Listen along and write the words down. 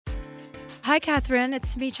Hi, Catherine.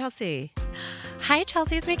 It's me, Chelsea. Hi,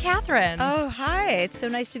 Chelsea. It's me, Catherine. Oh, hi. It's so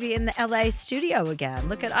nice to be in the LA studio again.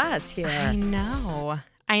 Look at us here. I know,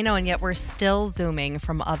 and yet we're still Zooming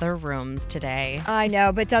from other rooms today. I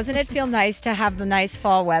know, but doesn't it feel nice to have the nice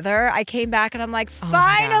fall weather? I came back and I'm like,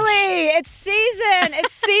 finally, it's season.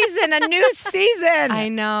 It's season, a new season. I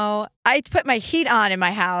know. I put my heat on in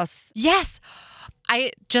my house. Yes.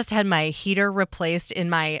 I just had my heater replaced in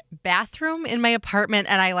my bathroom in my apartment,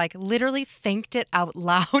 and I literally thanked it out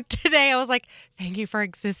loud today. I was like, thank you for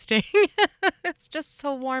existing. It's just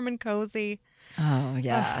so warm and cozy. Oh,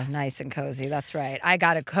 yeah. Nice and cozy. That's right. I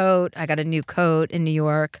got a coat. I got a new coat in New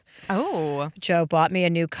York. Oh. Joe bought me a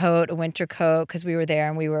new coat, a winter coat, because we were there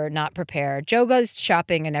and we were not prepared. Joe goes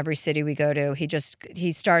shopping in every city we go to.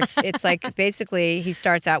 He starts, it's like basically he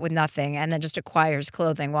starts out with nothing and then just acquires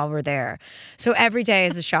clothing while we're there. So every day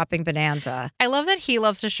is a shopping bonanza. I love that he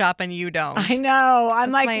loves to shop and you don't. I know.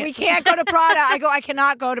 We can't go to Prada. I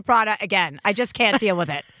cannot go to Prada again. I just can't deal with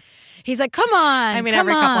it. He's like, come on. I mean,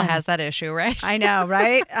 every couple has that issue, right? I know,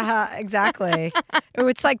 right? Exactly.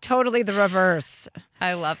 It's like totally the reverse.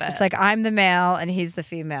 I love it. It's like I'm the male and he's the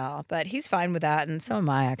female, but he's fine with that, and so am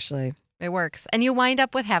I, actually. It works. And you wind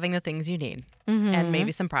up with having the things you need and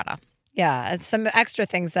maybe some Prada. Yeah, and some extra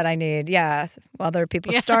things that I need. Yeah, while there are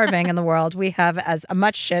people starving in the world, we have as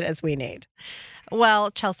much shit as we need.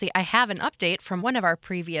 Well, Chelsea, I have an update from one of our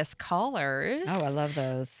previous callers. Oh, I love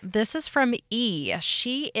those. This is from E.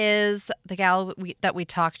 She is the gal that we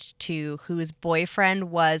talked to whose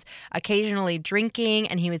boyfriend was occasionally drinking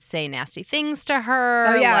and he would say nasty things to her.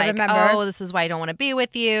 Oh, yeah, I remember. Oh, this is why I don't want to be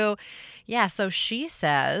with you. Yeah, so she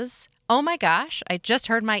says, oh my gosh, I just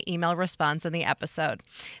heard my email response in the episode.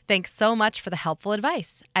 Thanks so much for the helpful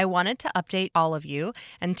advice. I wanted to update all of you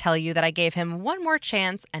and tell you that I gave him one more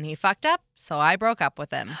chance and he fucked up, so I broke up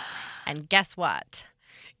with him. And guess what?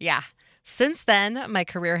 Yeah. Since then, my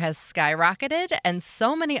career has skyrocketed and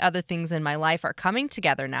so many other things in my life are coming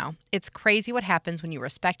together now. It's crazy what happens when you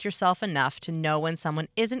respect yourself enough to know when someone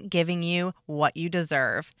isn't giving you what you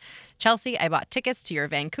deserve. Chelsea, I bought tickets to your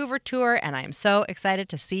Vancouver tour and I am so excited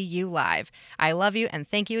to see you live. I love you and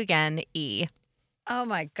thank you again, E. Oh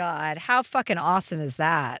my God. How fucking awesome is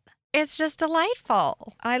that? It's just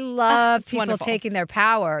delightful. I love people wonderful. taking their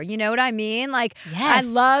power. You know what I mean? Yes. I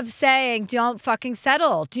love saying, don't fucking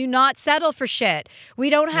settle. Do not settle for shit. We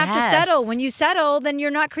don't have to settle. When you settle, then you're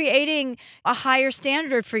not creating a higher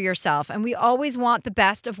standard for yourself. And we always want the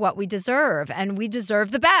best of what we deserve. And we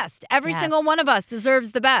deserve the best. Every single one of us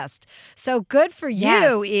deserves the best. So good for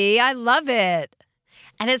you, E. I love it.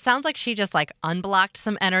 And it sounds like she just unblocked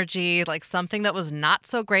some energy, something that was not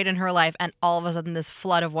so great in her life. And all of a sudden this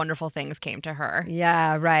flood of wonderful things came to her.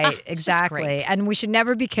 Yeah, right. Exactly. And we should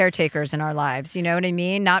never be caretakers in our lives. You know what I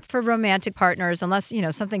mean? Not for romantic partners unless,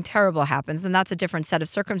 something terrible happens. Then that's a different set of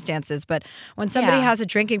circumstances. But when somebody has a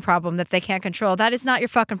drinking problem that they can't control, that is not your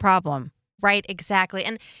fucking problem. Right, exactly.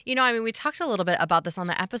 And, we talked a little bit about this on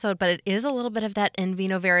the episode, but it is a little bit of that in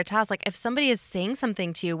vino veritas. If somebody is saying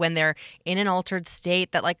something to you when they're in an altered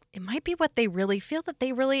state that, it might be what they really feel, that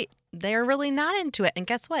they're really not into it. And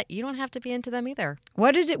guess what? You don't have to be into them either.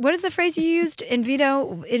 What is it? What is the phrase you used? In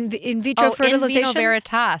vitro fertilization? In vino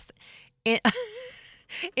veritas.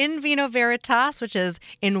 In vino veritas, which is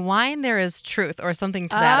in wine there is truth, or something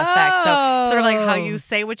to that effect. So sort of how you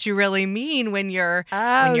say what you really mean when you're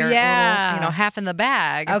a little, half in the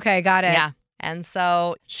bag. Okay, got it. Yeah. And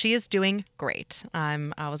so she is doing great.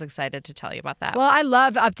 I was excited to tell you about that. Well, I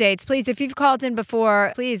love updates. Please, if you've called in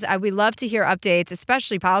before, please, we love to hear updates,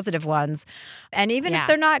 especially positive ones. And even if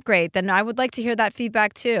they're not great, then I would like to hear that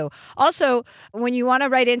feedback too. Also, when you want to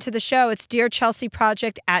write into the show, it's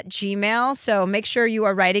dearchelseaproject@gmail.com. So make sure you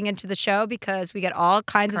are writing into the show because we get all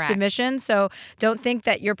kinds of submissions. So don't think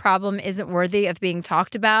that your problem isn't worthy of being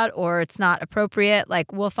talked about or it's not appropriate.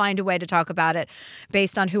 We'll find a way to talk about it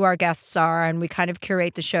based on who our guests are. And we kind of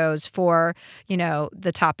curate the shows for,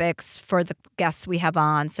 the topics for the guests we have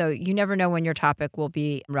on. So you never know when your topic will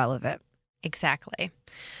be relevant. Exactly.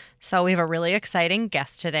 So we have a really exciting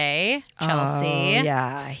guest today, Chelsea. Oh,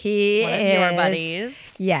 yeah. He one is of your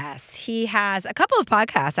buddies. Yes. He has a couple of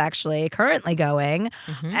podcasts actually currently going.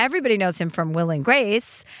 Mm-hmm. Everybody knows him from Will and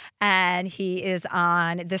Grace. And he is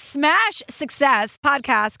on the smash success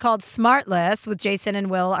podcast called Smartless with Jason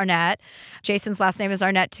and Will Arnett. Jason's last name is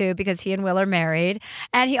Arnett too because he and Will are married.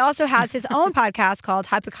 And he also has his own podcast called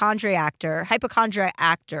Hypochondriactor.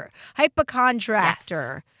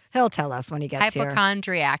 He'll tell us when he gets here.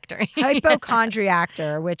 Hypochondriactor.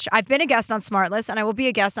 Hypochondriactor, which I've been a guest on Smartless, and I will be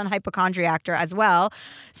a guest on Hypochondriactor as well.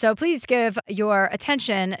 So please give your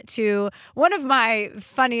attention to one of my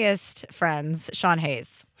funniest friends, Sean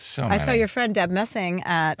Hayes. I saw your friend Deb Messing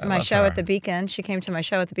at my show at the Beacon. She came to my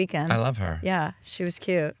show at the Beacon. I love her. Yeah, she was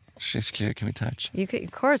cute. She's cute. Can we touch? You could,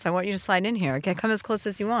 of course. I want you to slide in here. Okay, come as close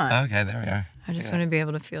as you want. Okay, there we are. I just want to be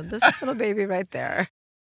able to feel this little baby right there.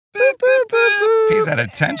 Boop, boop, boop, boop. He's at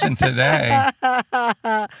attention today.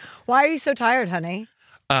 Why are you so tired, honey?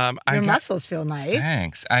 Your muscles feel nice.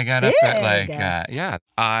 Thanks. I got up at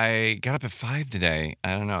I got up at 5 today.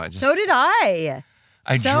 I don't know. So did I.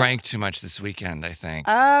 I drank too much this weekend, I think.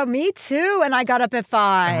 Oh, me too. And I got up at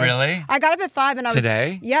 5. Really? I got up at 5 and I was...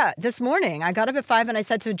 Today? Yeah, this morning. I got up at 5 and I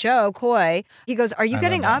said to Joe Coy, he goes, are you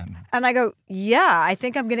getting up? And I go, yeah, I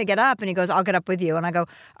think I'm going to get up. And he goes, I'll get up with you. And I go,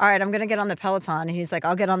 all right, I'm going to get on the Peloton. And he's like,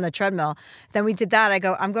 I'll get on the treadmill. Then we did that. I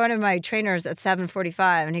go, I'm going to my trainer's at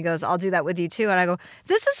 7:45. And he goes, I'll do that with you too. And I go,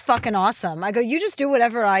 this is fucking awesome. I go, you just do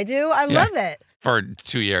whatever I do. I love it. For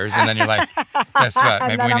 2 years, and then you're like, guess what?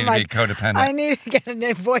 Maybe we need to be codependent. I need to get a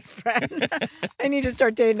new boyfriend. I need to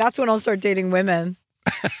start dating. That's when I'll start dating women.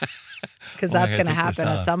 Because that's going to happen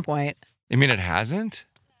at some point. You mean it hasn't?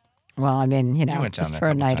 Well, I mean, just for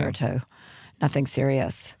a night or two. Nothing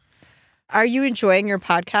serious. Are you enjoying your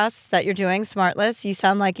podcasts that you're doing, Smartless? You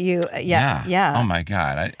sound like you, yeah. Oh, my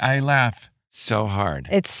God. I laugh so hard.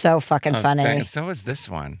 It's so fucking funny. So is this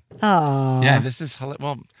one. Oh. Yeah, this is,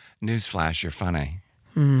 well, newsflash, you're funny.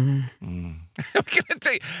 I'm gonna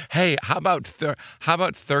say, hey, how about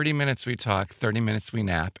 30 minutes we talk, 30 minutes we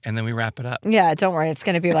nap, and then we wrap it up? Yeah, don't worry. It's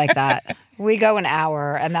going to be like that. We go an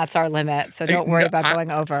hour, and that's our limit, so don't worry about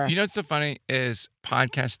going over. You know what's so funny is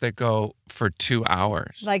podcasts that go for 2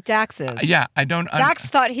 hours. Like Dax's. Yeah, I don't... Dax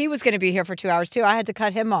thought he was going to be here for 2 hours, too. I had to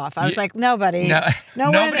cut him off. I was like, nobody.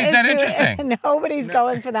 Nobody's that interesting. Nobody's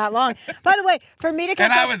going for that long. By the way, for me to catch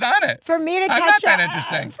up... And I was on it. I'm not that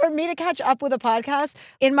interesting. For me to catch up with a podcast,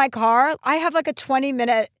 in my car, I have like a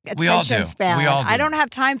 20-minute attention span. We all do. I don't have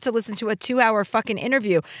time to listen to a 2-hour fucking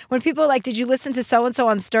interview. When people are like, did you listen to so-and-so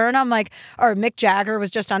on Stern? I'm like, or Mick Jagger was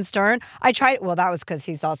just on Stern. I tried, well, that was because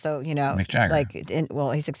he's also, Mick Jagger. Like,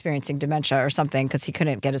 he's experiencing dementia or something because he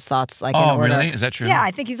couldn't get his thoughts in order. Oh, really? Is that true? Yeah,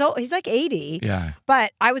 I think he's old. He's like 80. Yeah.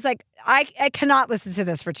 But I was like, I cannot listen to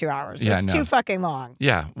this for 2 hours. It's too fucking long.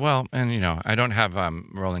 Yeah. Well, and I don't have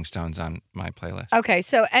Rolling Stones on my playlist. Okay,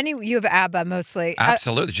 so you have ABBA mostly.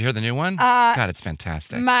 Absolutely. Did you hear the new one? God, it's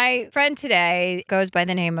fantastic. My friend today goes by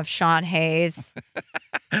the name of Sean Hayes.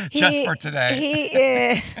 Just for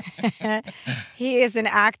today. He is an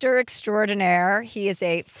actor extraordinaire. He is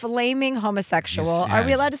a flaming homosexual. Are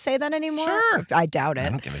we allowed to say that anymore? Sure. I doubt it. I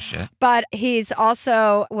don't give a shit. But he's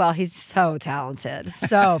also, he's so talented.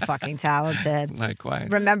 So fucking talented. Likewise.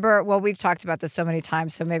 Remember, we've talked about this so many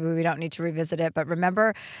times, so maybe we don't need to revisit it, but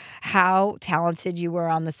remember how talented you were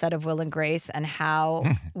on the set of Will and Grace and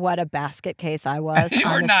what a basket case I was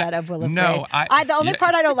on the set of Will and Grace. The only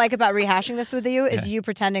part I don't like about rehashing this with you is you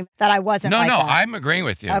pretending that I wasn't like that. No, I'm agreeing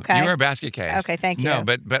with you. Okay. You were a basket case. Okay, thank you. No,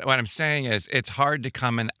 but what I'm saying is it's hard to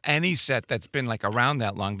come in any set that's been like around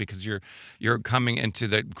that long because you're coming into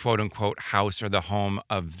the quote-unquote house or the home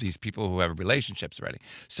of these people who have relationships already.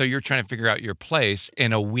 So you're trying to figure out your place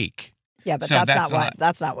in a week. Yeah, but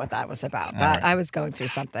that's not what that was about. I was going through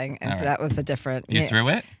something, and that was a different... You through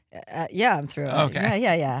it? Yeah, I'm through it. Okay.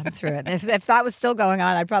 Yeah, I'm through it. If that was still going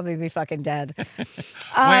on, I'd probably be fucking dead. Wait,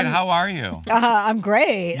 how are you? I'm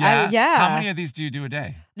great. Yeah? How many of these do you do a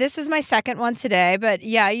day? This is my second one today, but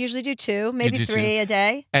yeah, I usually do 2, maybe 3 a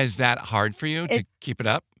day. Is that hard for you to keep it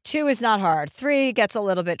up? 2 is not hard. 3 gets a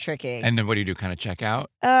little bit tricky. And then what do you do? Kind of check out?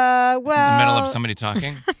 In the middle of somebody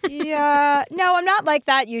talking? Yeah. No, I'm not like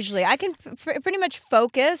that usually. I can pretty much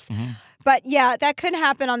focus. Mm-hmm. But yeah, that could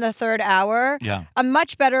happen on the 3rd hour. Yeah. I'm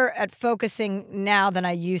much better at focusing now than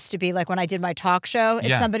I used to be. Like when I did my talk show,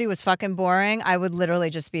 if somebody was fucking boring, I would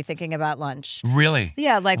literally just be thinking about lunch. Really?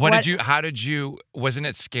 Yeah. Like wasn't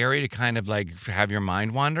it scary to kind of like have your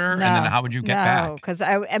mind wander? No, and then how would you get back? No, because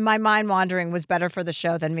my mind wandering was better for the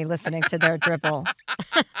show than me listening to their dribble.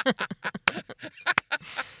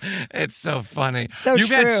 It's so funny. You've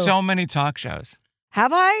had so many talk shows.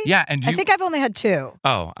 Have I? Yeah, and I think I've only had 2.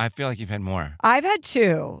 Oh, I feel like you've had more. I've had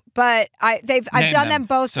 2, but I've done them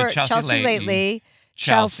both for Chelsea Lately,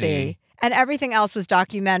 Chelsea, and everything else was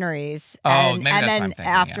documentaries. And then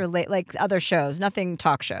after like other shows, nothing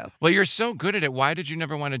talk show. Well, you're so good at it. Why did you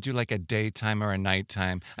never want to do like a daytime or a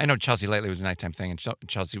nighttime? I know Chelsea Lately was a nighttime thing,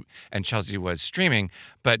 and Chelsea was streaming,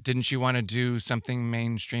 but didn't you want to do something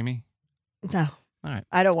mainstreamy? No. All right.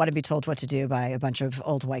 I don't want to be told what to do by a bunch of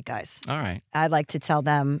old white guys. All right. I'd like to tell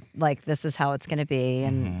them, like, this is how it's going to be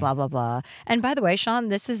and blah, blah, blah. And by the way, Sean,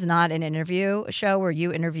 this is not an interview show where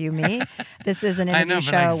you interview me. This is an interview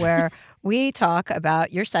show where we talk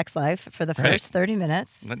about your sex life for the first 30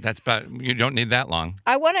 minutes. That's about, you don't need that long.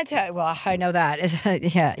 I want to tell, well, I know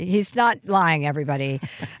that. Yeah, he's not lying, everybody.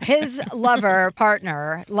 His lover,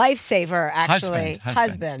 partner, lifesaver, actually.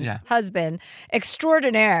 Husband,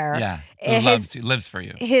 extraordinaire. Yeah. Who lives for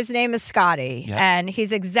you. His name is Scotty, and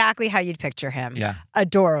he's exactly how you'd picture him. Yeah.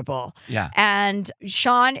 Adorable. Yeah. And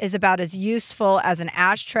Sean is about as useful as an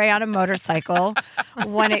ashtray on a motorcycle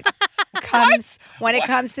when it comes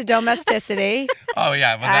to domesticity. Oh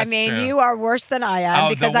yeah, well, that's true. You are worse than I am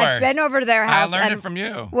because I've been over to their house. I learned it from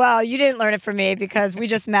you. Well, you didn't learn it from me because we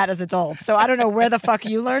just met as adults. So I don't know where the fuck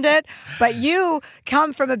you learned it, but you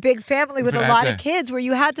come from a big family with a lot of kids where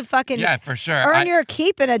you had to fucking for sure. earn your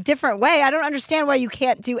keep in a different way. I don't understand why you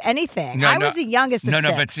can't do anything. I was the youngest of 6.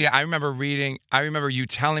 No, but see, I remember you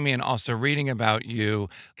telling me and also reading about you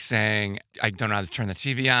saying, I don't know how to turn the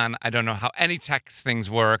TV on. I don't know how any tech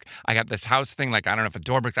things work. I got this house thing, like I don't know if a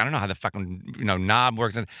door works. I don't know how the fucking knob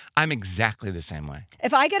works. And I'm exactly the same way.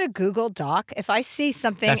 If I get a Google Doc, if I see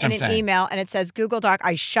something in an email and it says Google Doc,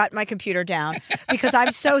 I shut my computer down because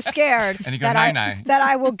I'm so scared and you go, that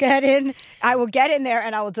I will get in there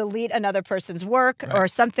and I will delete another person's work or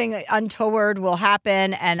something untoward will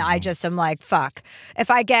happen and I just am like, fuck. If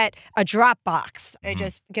I get a Dropbox, I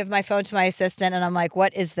just give my phone to my assistant and I'm like,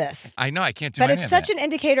 what is this? I know, I can't do But any it's of such an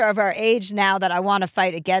indicator of our age now that I want to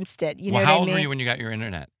fight against it. You know what I mean? How old were you when you got your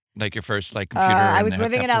internet? Like your first computer? I was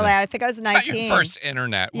living in LA. I think I was 19. Your first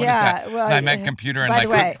internet. What is that? Well, I meant computer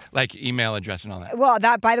and like email address and all that. Well,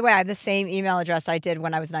 by the way, I have the same email address I did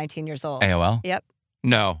when I was 19 years old. AOL? Yep.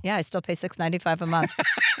 No. Yeah, I still pay $6.95 a month.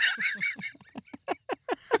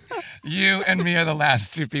 You and me are the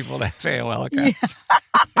last 2 people that have AOL accounts.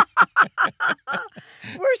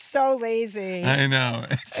 We're so lazy. I know.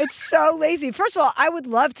 It's so lazy. First of all, I would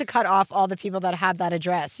love to cut off all the people that have that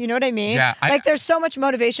address. You know what I mean? Yeah. There's so much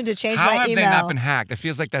motivation to change my email. How have they not been hacked? It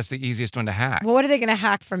feels like that's the easiest one to hack. Well, what are they going to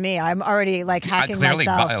hack from me? I'm already hacking clearly,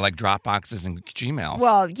 myself. Clearly, like Dropboxes and Gmail.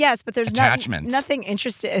 Well, yes, but there's attachments. Nothing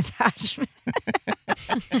interesting. Attachment.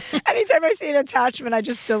 Anytime I see an attachment, I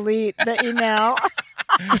just delete the email.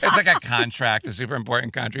 It's like a contract, a super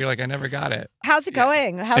important contract. You're like, I never got it. How's it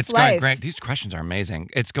going? How's it's life? Going great. These questions are amazing.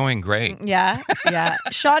 It's going great. Yeah.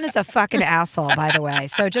 Sean is a fucking asshole, by the way.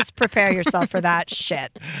 So just prepare yourself for that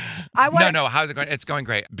shit. No. How's it going? It's going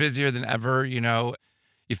great. Busier than ever. You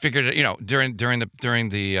figured it. During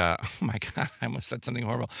the. Oh my God! I almost said something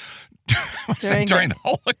horrible. During the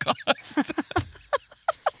Holocaust.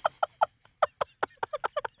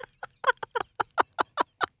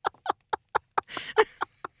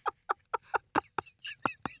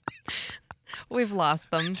 We've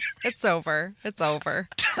lost them. It's over. During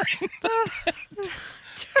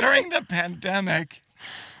the pandemic.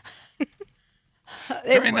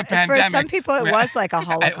 For some people, it was like a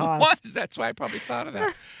Holocaust. It was. That's why I probably thought of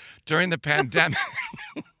that. During the pandemic.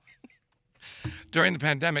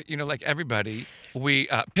 Like everybody, we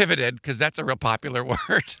pivoted because that's a real popular word.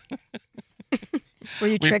 Were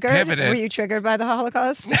you triggered? Pivoted. Were you triggered by the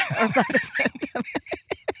Holocaust or by the pandemic?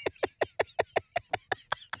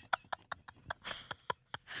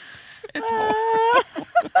 It's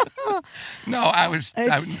horrible. No, I wasn't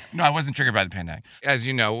triggered by the pandemic. As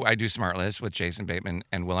you know, I do Smartless with Jason Bateman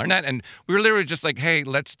and Will Arnett, and we were literally just like, hey,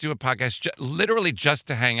 let's do a podcast literally just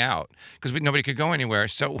to hang out because nobody could go anywhere.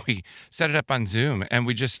 So we set it up on Zoom, and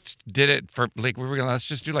we just did it for let's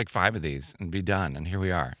just do 5 of these and be done, and here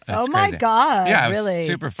we are. That's my crazy. God, yeah, really? It was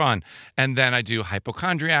super fun. And then I do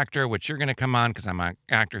Hypochondriactor, which you're going to come on because I'm an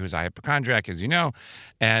actor who's a hypochondriac, as you know,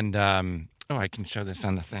 and I can show this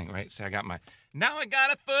on the thing, right? So now I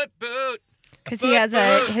got a foot boot. Because he has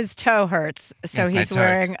his toe hurts, so he's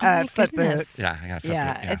wearing a foot boot. Yeah, I got a foot boot.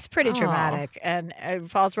 Yeah, it's pretty dramatic, and it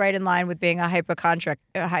falls right in line with being a hypochondriac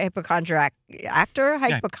actor.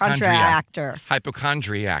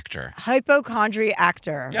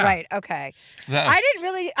 Yeah. Right. Okay. So, I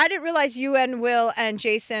didn't realize you and Will and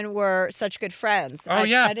Jason were such good friends. Oh,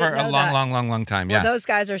 I for a long time. Yeah. Well, those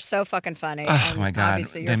guys are so fucking funny. Oh my God,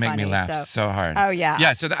 obviously they make funny, me laugh so hard. Oh yeah.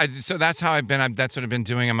 Yeah. So that's how I've been. That's what I've been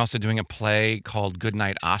doing. I'm also doing a play called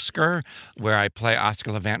Goodnight Oscar, where I play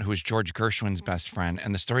Oscar Levant, who is George Gershwin's best friend,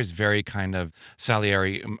 and the story is very kind of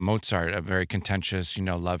Salieri Mozart, a very contentious,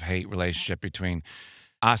 love-hate relationship between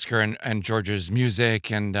Oscar and George's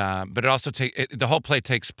music, and but it also the whole play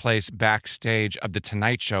takes place backstage of the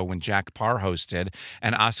Tonight Show when Jack Parr hosted,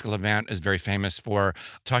 and Oscar Levant is very famous for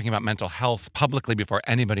talking about mental health publicly before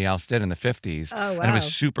anybody else did in the 50s. Oh, wow. And it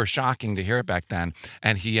was super shocking to hear it back then.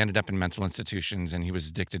 And he ended up in mental institutions, and he was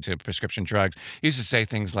addicted to prescription drugs. He used to say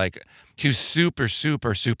things like, he was super,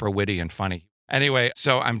 super, super witty and funny. Anyway,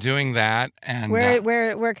 so I'm doing that, and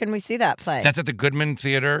where can we see that play? that's at the Goodman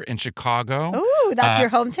Theater in Chicago. Ooh, that's your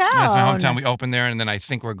hometown. That's my hometown. We open there, and then I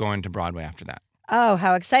think we're going to Broadway after that. Oh,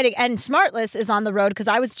 how exciting. And Smartless is on the road because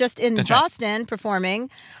I was just in Boston performing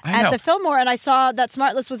at the Fillmore, and I saw that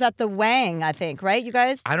Smartless was at the Wang, I think, right, you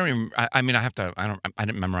guys? I don't even, I mean, I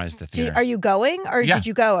didn't memorize the theater. Are you going, or did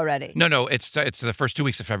you go already? No, it's the first 2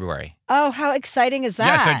 weeks of February. Oh, how exciting is that?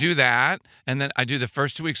 Yeah, so I do that, and then I do the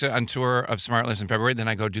first 2 weeks on tour of Smartless in February, then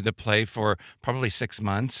I go do the play for probably 6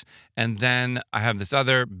 months, and then I have this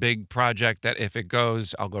other big project that if it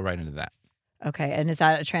goes, I'll go right into that. Okay, and is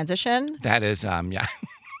that a transition? That is, yeah.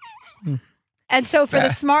 And so for the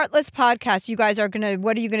Smartless podcast, you guys are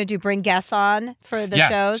what are you going to do? Bring guests on for the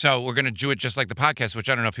shows? So we're going to do it just like the podcast,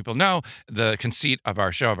 which I don't know if people know. The conceit of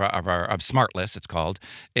our show, of Smartless, it's called,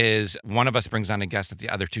 is one of us brings on a guest that the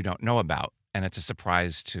other two don't know about. And it's a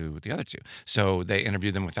surprise to the other two. So they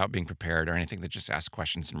interview them without being prepared or anything. They just ask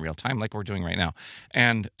questions in real time like we're doing right now.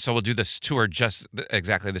 And so we'll do this tour just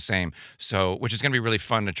exactly the same. So, which is going to be really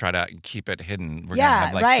fun to try to keep it hidden. We're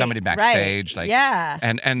going to have somebody backstage.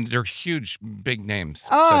 And they're huge, big names.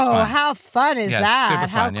 Oh, so how fun is that?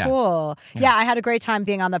 Super fun, how cool. Yeah, I had a great time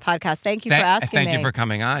being on the podcast. Thank you for asking me. Thank you for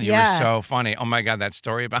coming on. You were so funny. Oh my God, that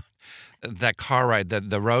story about that car ride,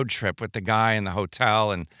 the road trip with the guy in the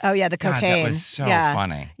hotel, and the cocaine. God, that was so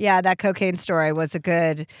funny. Yeah, that cocaine story was a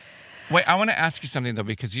good. Wait, I want to ask you something though,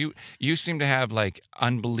 because you seem to have like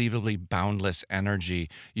unbelievably boundless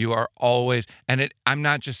energy. You are always, and I'm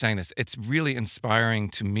not just saying this, it's really inspiring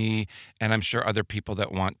to me, and I'm sure other people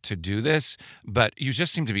that want to do this, but you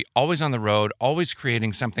just seem to be always on the road, always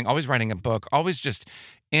creating something, always writing a book, always just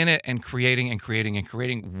in it and creating and creating and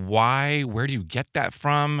creating. Why? Where do you get that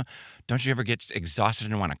from? Don't you ever get exhausted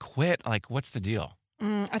and want to quit? Like, what's the deal?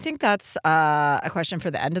 I think that's a question for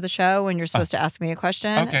the end of the show when you're supposed to ask me a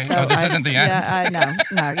question. Okay. So this isn't the end. Yeah,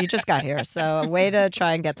 no, you just got here. So way to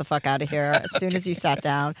try and get the fuck out of here as soon as you sat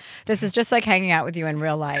down. This is just like hanging out with you in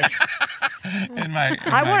real life.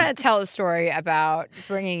 I want to tell a story about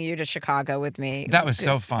bringing you to Chicago with me. That was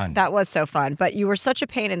so fun. That was so fun. But you were such a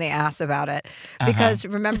pain in the ass about it. Because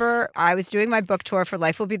remember, I was doing my book tour for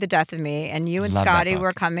Life Will Be the Death of Me, and you and Scotty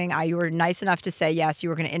were coming. You were nice enough to say yes. You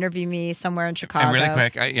were going to interview me somewhere in Chicago. And really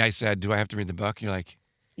quick, I said, do I have to read the book? You're like,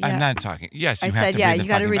 I'm not talking. Yes, you have to read the you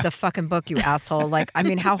got to read the fucking book, you asshole. Like, I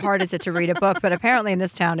mean, how hard is it to read a book? But apparently in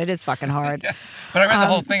this town, it is fucking hard. Yeah. But I read the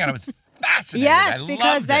whole thing and I was fascinated. Yes,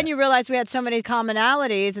 because then you realize we had so many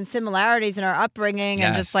commonalities and similarities in our upbringing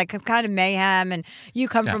and just like kind of mayhem. And you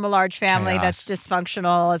come from a large family that's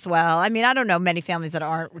dysfunctional as well. I mean, I don't know many families that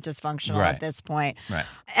aren't dysfunctional at this point. Right.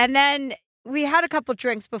 And then we had a couple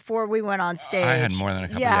drinks before we went on stage. I had more than a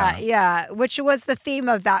couple. Yeah, which was the theme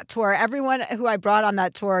of that tour. Everyone who I brought on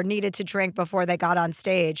that tour needed to drink before they got on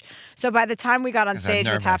stage. So by the time we got on stage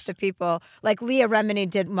with half the people, like Leah Remini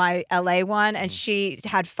did my LA one, and she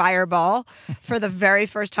had Fireball for the very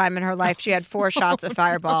first time in her life. She had 4 shots of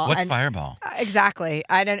Fireball. What's Fireball? Exactly.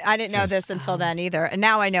 I didn't know this until then either, and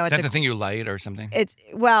now I know it's. Is that the thing you light or something?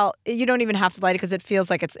 You don't even have to light it because it feels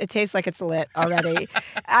like it tastes like it's lit already.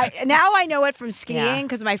 Now I know it from skiing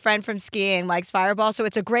because my friend from skiing likes Fireball, so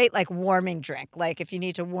it's a great like warming drink. Like if you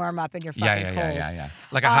need to warm up and you're fucking cold. Yeah.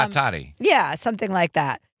 Like a hot toddy. Yeah, something like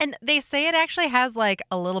that. And they say it actually has like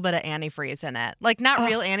a little bit of antifreeze in it. Like not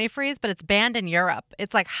real antifreeze, but it's banned in Europe.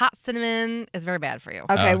 It's like hot cinnamon is very bad for you.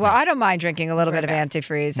 Okay, well, I don't mind drinking a little bit of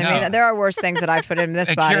antifreeze. I mean, there are worse things that I've put in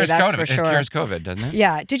this body, that's for sure. It cures COVID, doesn't it?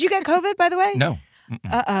 Yeah. Did you get COVID, by the way? No.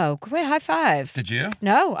 Uh-oh. Wait, high five. Did you?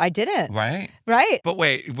 No, I didn't. Right. But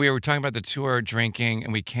wait, we were talking about the tour drinking,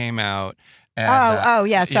 and we came out. And,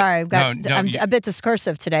 yeah, sorry. I'm a bit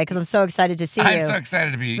discursive today because I'm so excited to see you. I'm so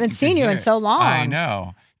excited to be. I haven't seen you in so long. I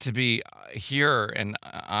know. To be here and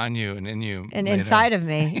on you and in you. And inside of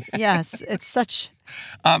me. Yes. It's such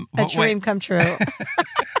a dream come true.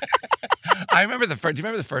 I remember do you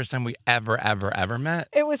remember the first time we ever met?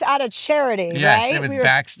 It was at a charity, right? Yes, it was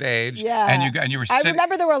backstage. Yeah. And you were sitting. I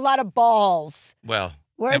remember there were a lot of balls. Well,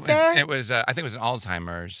 there? It was I think it was an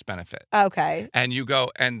Alzheimer's benefit. Okay. And you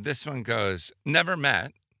go, and this one goes, never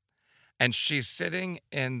met. And she's sitting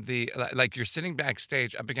in like you're sitting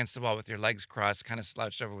backstage up against the wall with your legs crossed, kind of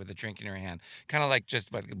slouched over with a drink in your hand, kind of like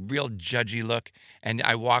just like a real judgy look. And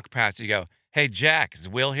I walk past, you go, hey, Jack, is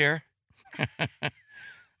Will here?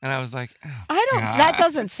 And I was like, oh, I don't. God. That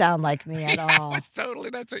doesn't sound like me at all.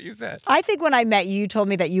 That's what you said. I think when I met you, you told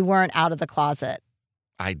me that you weren't out of the closet.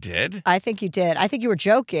 I did? I think you did. I think you were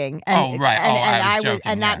joking. And, Oh, right. And I was joking.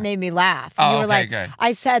 and that made me laugh. Oh, you were okay, like, good.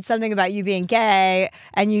 I said something about you being gay,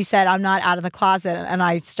 and you said, I'm not out of the closet. And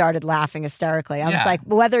I started laughing hysterically. I was like,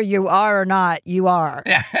 whether you are or not, you are.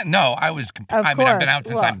 Yeah, no, I was. I've been out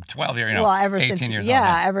since I'm 12 years, ever 18 since, years old.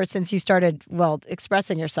 Yeah, ever since you started,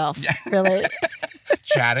 expressing yourself, really.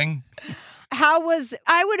 Chatting.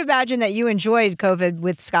 I would imagine that you enjoyed COVID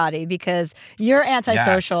with Scotty because you're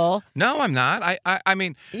antisocial. Yes. No, I'm not. I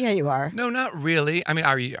mean. Yeah, you are. No, not really. I mean,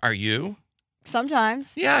 are you?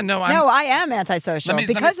 Sometimes. Yeah, no, I am antisocial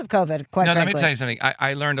because of COVID, quite frankly. Let me tell you something.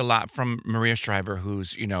 I learned a lot from Maria Shriver,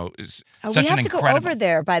 who's, is such an incredible... We have to go over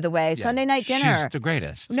there, by the way, Sunday night dinner. She's the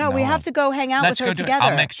greatest. No, we have to go hang out with her together.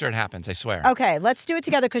 I'll make sure it happens, I swear. Okay, let's do it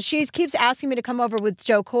together because she keeps asking me to come over with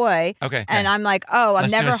Joe Coy. Okay. And I'm like,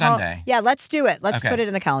 I'm never home. Sunday. Yeah, let's do it. Let's put it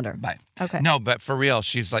in the calendar. Bye. Okay. No, but for real,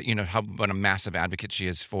 she's like, what a massive advocate she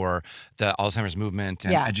is for the Alzheimer's movement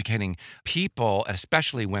and educating people,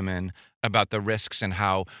 especially women, about the risks and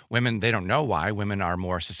how women, they don't know why women are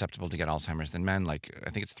more susceptible to get Alzheimer's than men. Like,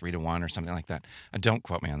 I think it's 3-1 or something like that. Don't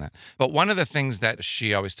quote me on that. But one of the things that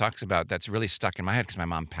she always talks about that's really stuck in my head because my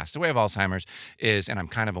mom passed away of Alzheimer's is, and I'm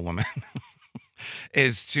kind of a woman,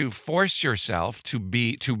 is to force yourself to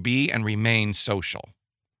be and remain social.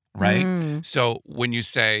 Right? So when you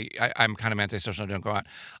say, I'm kind of antisocial, don't go out,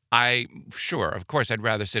 of course, I'd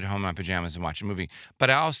rather sit home in my pajamas and watch a movie.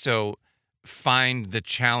 But I also find the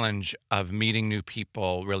challenge of meeting new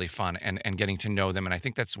people really fun and getting to know them. And I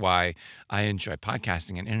think that's why I enjoy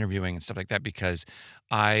podcasting and interviewing and stuff like that, because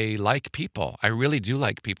I like people. I really do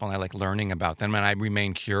like people, and I like learning about them, and I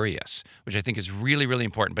remain curious, which I think is really, really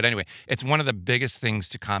important. But anyway, it's one of the biggest things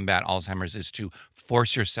to combat Alzheimer's is to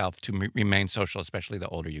force yourself to remain social, especially the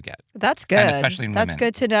older you get. That's good. And especially in women. That's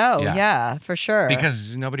good to know. Yeah, for sure.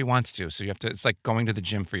 Because nobody wants to, so you have to. It's like going to the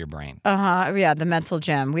gym for your brain. Yeah, the mental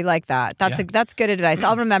gym. We like that. That's good advice.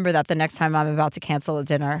 I'll remember that the next time I'm about to cancel a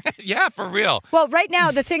dinner. Yeah, for real. Well, right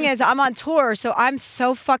now the thing is, I'm on tour, so I'm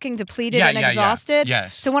so fucking depleted and exhausted. Yes.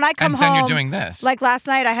 So when I come home, then you're doing this. Like last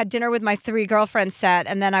night, I had dinner with my 3 girlfriends set,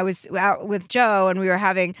 and then I was out with Joe, and we were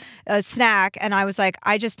having a snack, and I was like,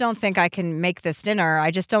 I just don't think I can make this dinner. I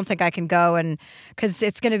just don't think I can go, and because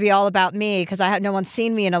it's going to be all about me, because no one's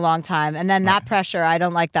seen me in a long time, and then that pressure, I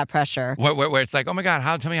don't like that pressure. Where it's like, oh my God,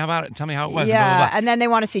 tell me about it. Tell me how it was. Yeah, blah, blah, blah. And then they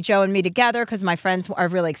want to see Joe and me together because my friends are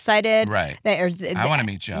really excited. Right. I want to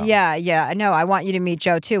meet Joe. Yeah. I know. I want you to meet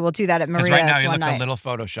Joe too. We'll do that at Maria's right now he one looks night. a little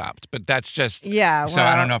photoshopped, but that's just so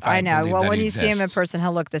I don't know if I know. believe Well, that when he you see him in exists. person,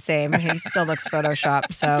 he'll look the same. He still looks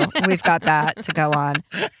photoshopped. So we've got that to go on.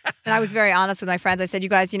 And I was very honest with my friends. I said, you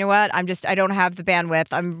guys, you know what? I don't have the bandwidth.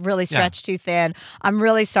 I'm really stretched too thin. I'm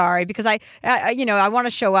really sorry because I want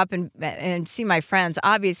to show up and see my friends,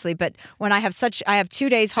 obviously. But when I have 2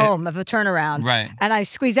 days home of a turnaround, right? And I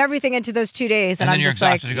squeeze everything into those 2 days, and then I'm you're just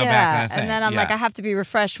like, exhausted to go back and then I'm like, I have to be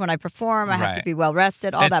refreshed when I perform. I have to be well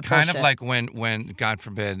rested. All that bullshit. It's kind of like when God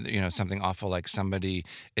forbid, something awful like somebody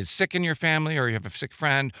is sick in your family, or you have a sick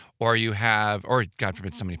friend, or God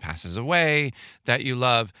forbid somebody passes away that you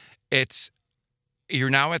love. You're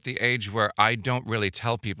now at the age where I don't really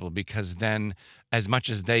tell people, because then as much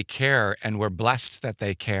as they care, and we're blessed that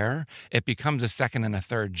they care, it becomes a second and a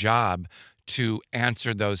third job to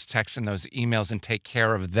answer those texts and those emails and take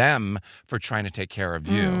care of them for trying to take care of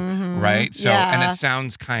you, right? So, and it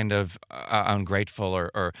sounds kind of ungrateful,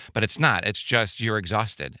 but it's not. It's just you're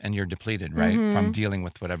exhausted and you're depleted, right, from dealing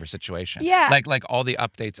with whatever situation. Yeah. Like all the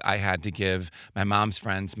updates I had to give my mom's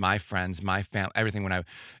friends, my family, everything. When I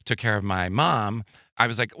took care of my mom, I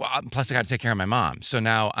was like, well, plus I got to take care of my mom. So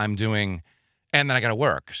now I'm doing... And then I got to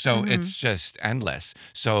work. So it's just endless.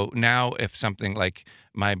 So now if something like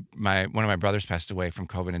one of my brothers passed away from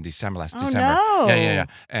COVID in last December. No. Yeah.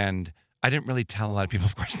 And I didn't really tell a lot of people,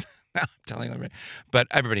 of course. Now I'm telling everybody. But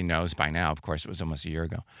everybody knows by now, of course. It was almost a year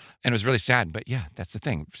ago. And it was really sad. But yeah, that's the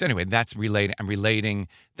thing. So anyway, I'm relating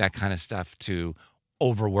that kind of stuff to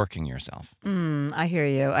overworking yourself. I hear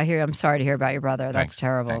you. I'm sorry to hear about your brother. That's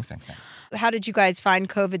terrible. Thanks. How did you guys find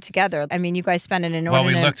COVID together? I mean, you guys spent an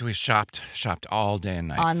inordinate... Well, we shopped all day and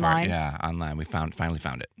night. Online? Online. We finally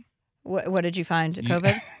found it. What did you find?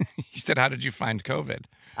 COVID? You said, how did you find COVID?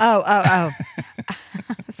 Oh.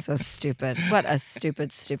 So stupid. What a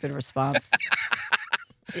stupid response.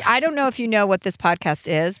 I don't know if you know what this podcast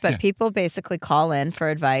is, but people basically call in for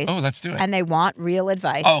advice. Oh, let's do it. And they want real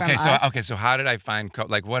advice Oh, from us. So how did I find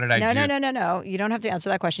what did I do? No. You don't have to answer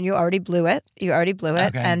that question. You already blew it.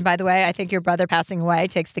 Okay. And by the way, I think your brother passing away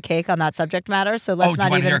takes the cake on that subject matter. So let's do you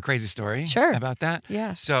want to hear a crazy story? Sure. About that?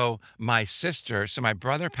 Yeah. So my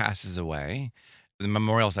brother passes away. The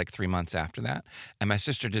memorial's like 3 months after that. And my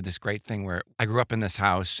sister did this great thing where I grew up in this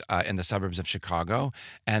house in the suburbs of Chicago,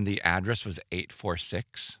 and the address was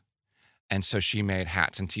 846. And so she made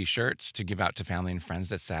hats and T-shirts to give out to family and friends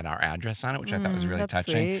that said our address on it, which I thought was really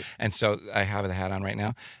touching. Sweet. And so I have the hat on right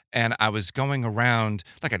now. And I was going around,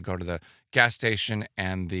 like I'd go to the gas station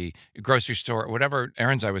and the grocery store, whatever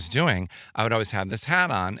errands I was doing, I would always have this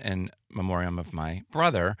hat on in memoriam of my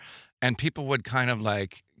brother. And people would kind of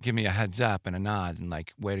like give me a heads up and a nod and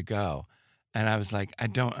like, way to go. And I was like, I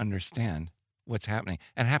don't understand what's happening.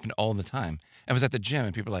 And it happened all the time. I was at the gym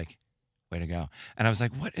and people were like, way to go. And I was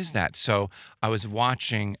like, what is that? So I was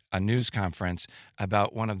watching a news conference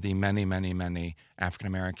about one of the many, many, many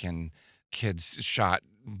African-American kids shot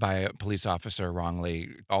by a police officer wrongly,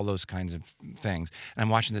 all those kinds of things. And I'm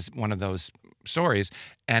watching one of those stories.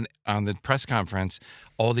 And on the press conference,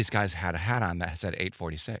 all these guys had a hat on that said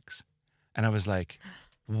 846. And I was like,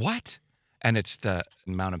 what? And it's the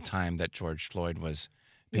amount of time that George Floyd was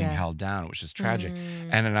being held down, which is tragic.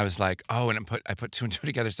 And then I was like, oh, and I put two and two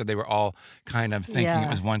together. So they were all kind of thinking it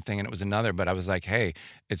was one thing and it was another. But I was like, hey,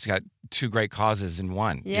 it's got two great causes in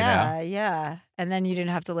one. Yeah, you know? yeah. And then you didn't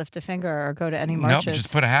have to lift a finger or go to any marches. Nope,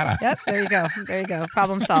 just put a hat on. Yep, there you go. There you go.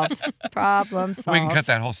 Problem solved. Problem solved. We can cut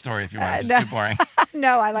that whole story if you want. It's too boring.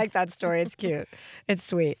 No, I like that story. It's cute. It's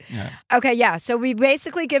sweet. Yeah. Okay, yeah. So we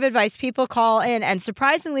basically give advice. People call in, and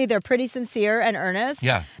surprisingly, they're pretty sincere and earnest.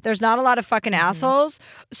 Yeah. There's not a lot of fucking assholes.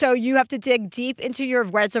 So you have to dig deep into your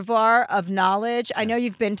reservoir of knowledge. I know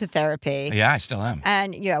you've been to therapy. Yeah, I still am.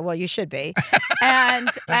 And yeah, well, you should be. And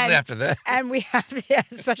especially after this. And we have,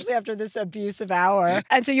 especially after this abusive hour.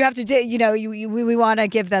 And so you have to do, we want to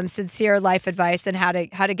give them sincere life advice and how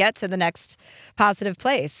to get to the next positive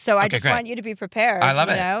place. So I just want you to be prepared. I love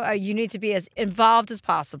it. You need to be as involved as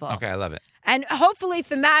possible. Okay, I love it. And hopefully,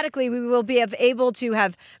 thematically, we will be able to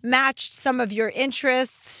have matched some of your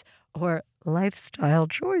interests or lifestyle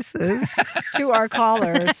choices to our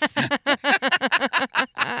callers.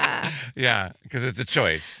 Yeah, because it's a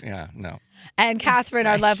choice. Yeah, no. And Catherine,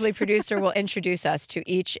 our lovely producer, will introduce us to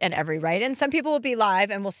each and every write-in. Some people will be live,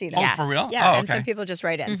 and we'll see them. Oh, for real? Yeah, oh, okay. And some people just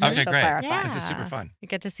write in, so Okay, she'll great. clarify. Yeah. This is super fun. You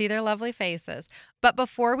get to see their lovely faces. But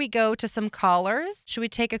before we go to some callers, should we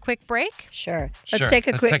take a quick break? Sure. Sure. Let's take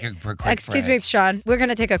a quick Excuse me, break. Sean. We're going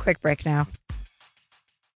to take a quick break now.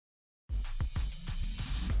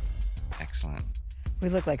 Excellent. We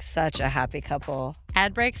look like such a happy couple.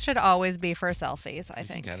 Ad breaks should always be for selfies, I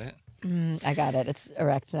think. Get it? I got it. It's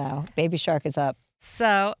erect now. Baby Shark is up.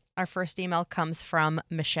 So our first email comes from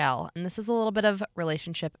Michelle, and this is a little bit of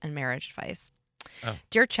relationship and marriage advice. Oh.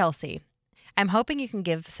 Dear Chelsea, I'm hoping you can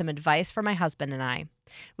give some advice for my husband and I.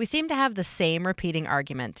 We seem to have the same repeating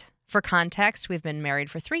argument. For context, we've been married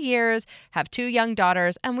for 3 years, have 2 young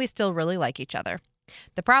daughters, and we still really like each other.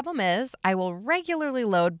 The problem is, I will regularly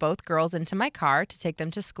load both girls into my car to take them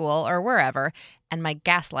to school or wherever, and my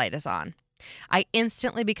gas light is on. I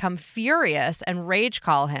instantly become furious and rage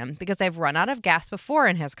call him because I've run out of gas before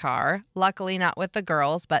in his car, luckily not with the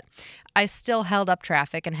girls, but I still held up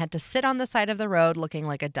traffic and had to sit on the side of the road looking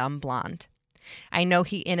like a dumb blonde. I know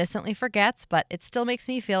he innocently forgets, but it still makes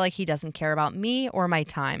me feel like he doesn't care about me or my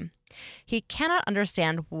time. He cannot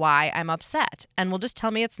understand why I'm upset and will just tell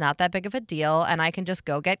me it's not that big of a deal and I can just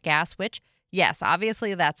go get gas, which, yes,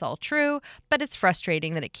 obviously that's all true, but it's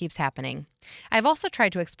frustrating that it keeps happening. I've also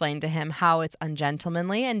tried to explain to him how it's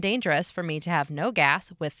ungentlemanly and dangerous for me to have no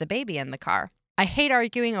gas with the baby in the car. I hate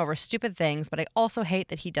arguing over stupid things, but I also hate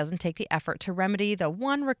that he doesn't take the effort to remedy the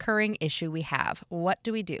one recurring issue we have. What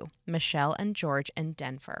do we do? Michelle and George in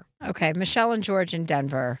Denver. Okay, Michelle and George in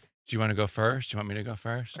Denver. Do you want to go first? Do you want me to go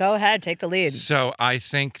first? Go ahead, take the lead. So I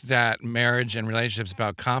think that marriage and relationships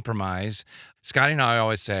about compromise. Scotty and I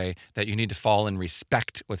always say that you need to fall in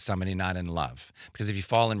respect with somebody, not in love. Because if you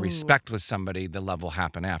fall in respect with somebody, the love will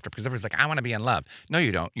happen after. Because everyone's like, I want to be in love. No,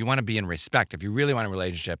 you don't. You want to be in respect. If you really want a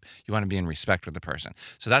relationship, you want to be in respect with the person.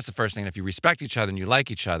 So that's the first thing. If you respect each other and you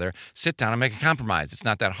like each other, sit down and make a compromise. It's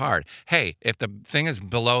not that hard. Hey, if the thing is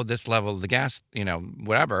below this level of the gas,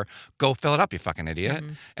 whatever, go fill it up, you fucking idiot.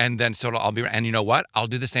 Mm-hmm. And then so I'll be, and you know what? I'll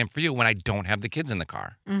do the same for you when I don't have the kids in the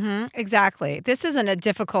car. Mm-hmm, exactly. This isn't a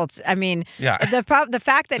difficult, Yeah. Yeah. The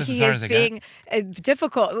fact that Is this he as hard is as it being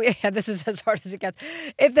difficult. Yeah, this is as hard as it gets.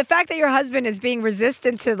 If the fact that your husband is being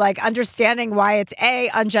resistant to like understanding why it's A,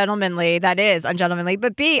 ungentlemanly, that is ungentlemanly,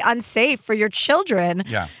 but B, unsafe for your children.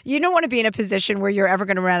 Yeah. You don't want to be in a position where you're ever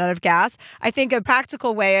going to run out of gas. I think a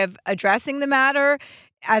practical way of addressing the matter,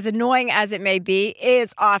 as annoying as it may be,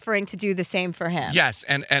 is offering to do the same for him. Yes,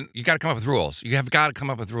 and you got to come up with rules. You have got to come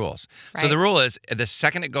up with rules. Right. So the rule is the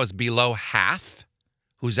second it goes below half,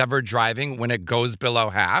 who's ever driving, when it goes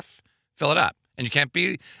below half, fill it up. And you can't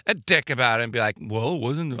be a dick about it and be like, well,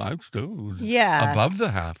 I still was above the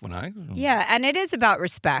half when I... Yeah, and it is about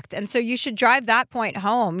respect. And so you should drive that point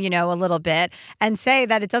home, a little bit and say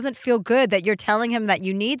that it doesn't feel good that you're telling him that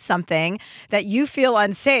you need something, that you feel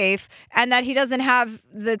unsafe, and that he doesn't have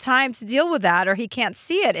the time to deal with that or he can't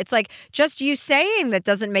see it. It's like just you saying that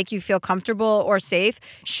doesn't make you feel comfortable or safe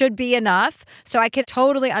should be enough. So I can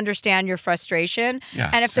totally understand your frustration. Yeah,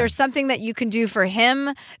 and if there's something that you can do for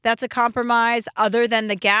him that's a compromise, other than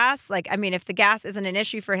the gas, if the gas isn't an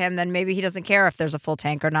issue for him, then maybe he doesn't care if there's a full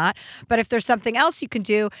tank or not. But if there's something else you can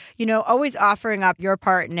do, always offering up your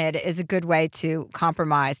part in it is a good way to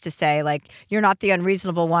compromise, to say, like, you're not the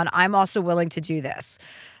unreasonable one. I'm also willing to do this.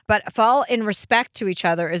 But fall in respect to each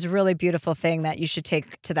other is a really beautiful thing that you should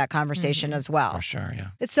take to that conversation as well. For sure, yeah.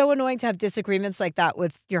 It's so annoying to have disagreements like that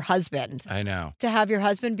with your husband. I know. To have your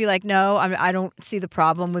husband be like, no, I don't see the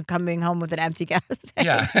problem with coming home with an empty gas tank.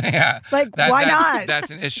 Yeah. Like, why not?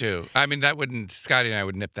 That's an issue. I mean, Scotty and I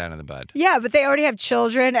would nip that in the bud. Yeah, but they already have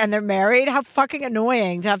children and they're married. How fucking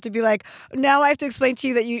annoying to have to be like, now I have to explain to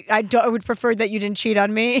you that I would prefer that you didn't cheat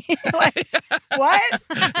on me. Like, what?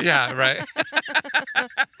 Yeah, right.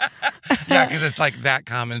 Yeah, because it's like that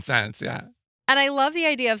common sense. Yeah. And I love the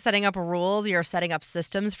idea of setting up rules. You're setting up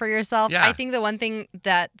systems for yourself. Yeah. I think the one thing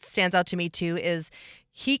that stands out to me too is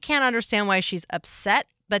he can't understand why she's upset,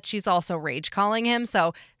 but she's also rage calling him.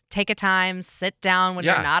 So take a time, sit down when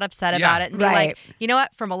you're not upset about it and be like, you know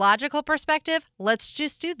what? From a logical perspective, let's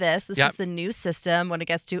just do this. This is the new system. When it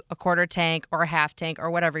gets to a quarter tank or a half tank or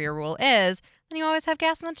whatever your rule is, then you always have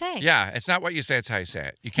gas in the tank. Yeah, it's not what you say, it's how you say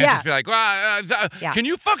it. You can't just be like, can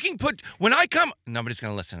you fucking when I come... Nobody's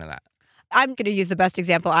going to listen to that. I'm going to use the best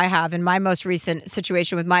example I have in my most recent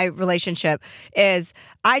situation with my relationship is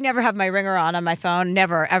I never have my ringer on my phone.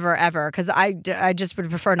 Never, ever, ever. Because I just would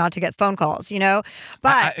prefer not to get phone calls,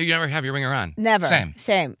 But you never have your ringer on? Never.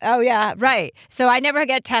 Same. Oh, yeah, right. So I never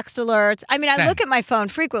get text alerts. I mean, I look at my phone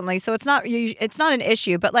frequently, so it's not an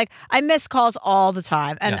issue. But, like, I miss calls all the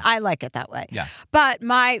time, and I like it that way. Yeah. But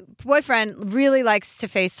my boyfriend really likes to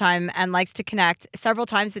FaceTime and likes to connect several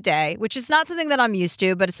times a day, which is not something that I'm used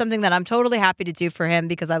to, but it's something that I'm totally happy to do for him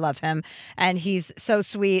because I love him and he's so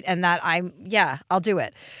sweet and that I'll do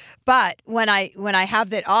it. But when I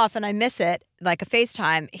have it off and I miss it, like a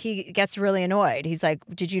FaceTime, he gets really annoyed. He's like,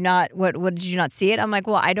 did you not see it? I'm like,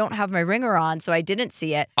 well, I don't have my ringer on, so I didn't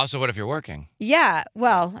see it. Also, what if you're working? Yeah.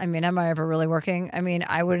 Well, I mean, am I ever really working? I mean,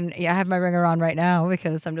 I wouldn't. Yeah, I have my ringer on right now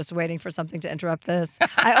because I'm just waiting for something to interrupt this.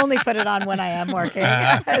 I only put it on when I am working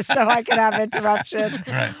so I can have interruptions.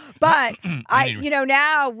 Right. But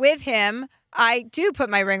now with him, I do put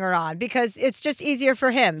my ringer on because it's just easier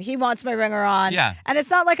for him. He wants my ringer on. Yeah. And it's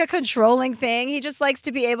not like a controlling thing. He just likes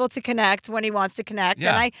to be able to connect when he wants to connect.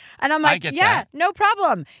 Yeah. And I'm like, that. No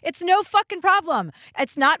problem. It's no fucking problem.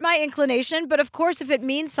 It's not my inclination, but of course, if it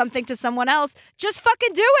means something to someone else, just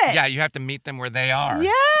fucking do it. Yeah, you have to meet them where they are.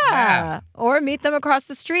 Yeah. Or meet them across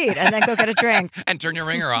the street and then go get a drink. And turn your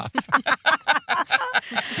ringer off.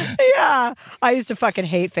 Yeah. I used to fucking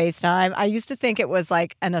hate FaceTime. I used to think it was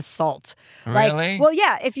like an assault. Really? Well,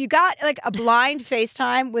 yeah. If you got like a blind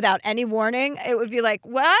FaceTime without any warning, it would be like,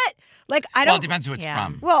 what? Like, I don't. Well, it depends who it's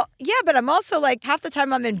from. Well, yeah, but I'm also like half the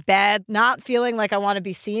time I'm in bed, not feeling like I want to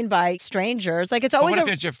be seen by strangers. Like it's always. But what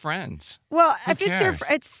if it's your friends? Well, Who cares?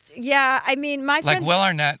 I mean, my friends. Like Will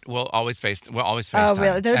Arnett will always FaceTime. Oh,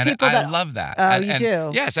 really? There are people I that love that. Oh, you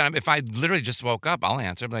do? Yes, and if I literally just woke up, I'll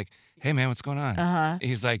answer. I'm like, hey man, what's going on? Uh-huh.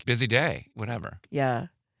 He's like, busy day, whatever. Yeah.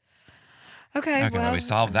 Okay, well, we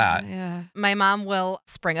solved that. Yeah. My mom will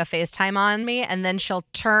spring a FaceTime on me, and then she'll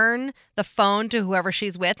turn the phone to whoever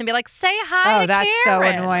she's with and be like, say hi to that's Karen.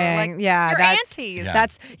 so annoying. Like, yeah, your that's aunties. Yeah.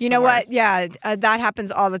 That's the know what? worst. Yeah, that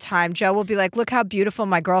happens all the time. Joe will be like, "Look how beautiful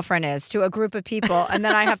my girlfriend is" to a group of people, and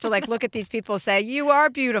then I have to like look at these people and say, "You are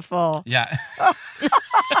beautiful." Yeah.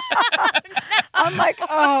 I'm like,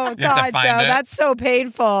 "Oh You have to God, Joe, find it. that's so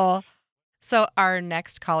painful." So our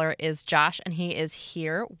next caller is Josh, and he is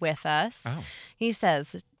here with us. Oh. He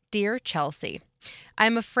says, Dear Chelsea,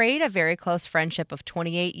 I'm afraid a very close friendship of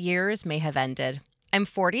 28 years may have ended. I'm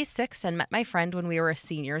 46 and met my friend when we were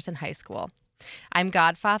seniors in high school. I'm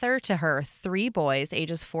godfather to her 3 boys,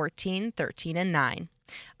 ages 14, 13, and 9.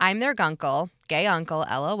 I'm their gunkle, gay uncle,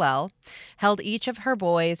 LOL, held each of her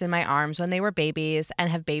boys in my arms when they were babies and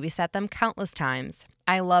have babysat them countless times.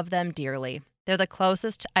 I love them dearly. They're the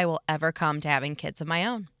closest I will ever come to having kids of my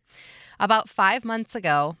own. About 5 months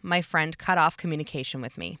ago, my friend cut off communication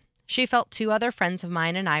with me. She felt 2 other friends of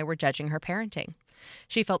mine and I were judging her parenting.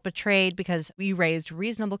 She felt betrayed because we raised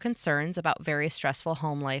reasonable concerns about very stressful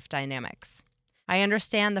home life dynamics. I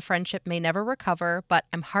understand the friendship may never recover, but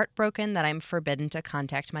I'm heartbroken that I'm forbidden to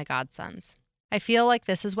contact my godsons. I feel like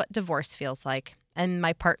this is what divorce feels like, and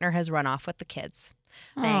my partner has run off with the kids.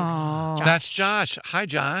 Thanks. Aw. Josh. That's Josh. Hi,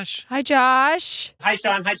 Josh. Hi, Josh. Hi,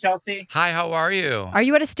 Sean. Hi, Chelsea. Hi, how are you? Are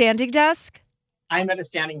you at a standing desk? I'm at a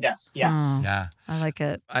standing desk. Yes. Oh, Yeah, I like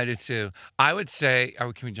it. I do too. I would say,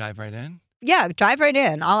 can we dive right in? Yeah, dive right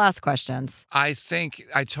in. I'll ask questions. I think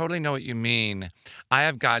I totally know what you mean. I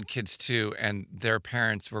have godkids too, and their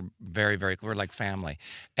parents were we're like family.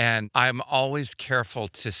 And I'm always careful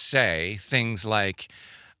to say things like,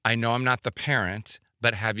 I know I'm not the parent,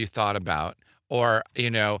 but have you thought about? Or,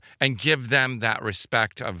 and give them that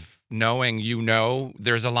respect of knowing,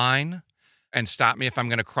 there's a line and stop me if I'm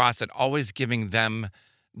going to cross it. Always giving them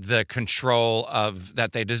the control of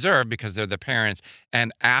that they deserve because they're the parents.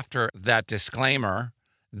 And after that disclaimer,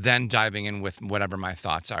 then diving in with whatever my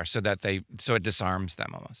thoughts are so it disarms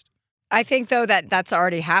them almost. I think, though, that that's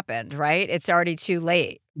already happened, right? It's already too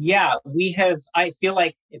late. Yeah, we have. I feel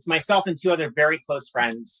like it's myself and 2 other very close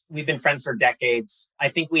friends. We've been friends for decades. I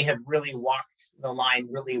think we have really walked the line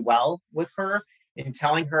really well with her in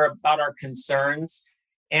telling her about our concerns.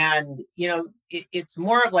 And, it's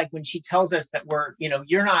more of like when she tells us that we're,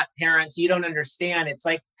 you're not parents, you don't understand. It's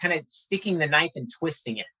like kind of sticking the knife and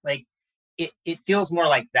twisting it. Like it feels more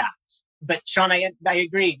like that. But Sean, I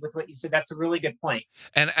agree with what you said. That's a really good point.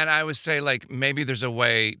 And I would say, like, maybe there's a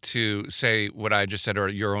way to say what I just said or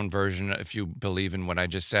your own version if you believe in what I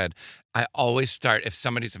just said. I always start if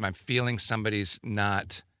I'm feeling somebody's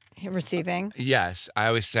not Receiving. Yes, I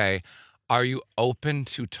always say, are you open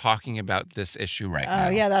to talking about this issue right now? Oh,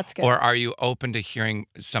 yeah, that's good. Or are you open to hearing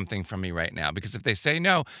something from me right now? Because if they say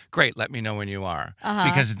no, great, let me know when you are.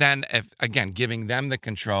 Because then, giving them the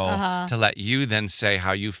control to let you then say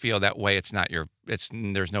how you feel, that way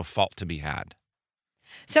there's no fault to be had.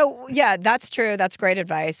 So, yeah, that's true. That's great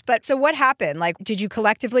advice. But so what happened? Like, did you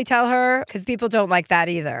collectively tell her? Because people don't like that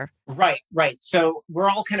either. Right. So we're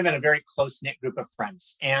all kind of in a very close-knit group of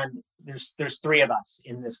friends. And there's 3 of us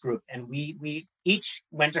in this group. And we each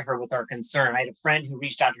went to her with our concern. I had a friend who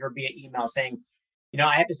reached out to her via email saying,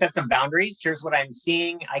 I have to set some boundaries. Here's what I'm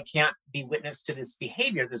seeing. I can't be witness to this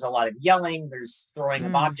behavior. There's a lot of yelling. There's throwing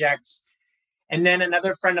of objects. And then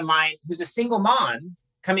another friend of mine who's a single mom,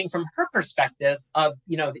 coming from her perspective of,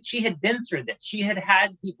 that she had been through this. She had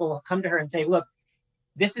people come to her and say, look,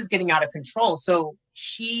 this is getting out of control. So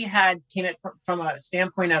she came at from a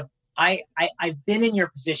standpoint of, I've been in your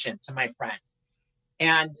position to my friend.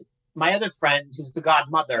 And my other friend, who's the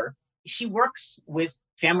godmother, she works with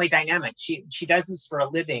family dynamics. She does this for a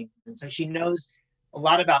living. And so she knows a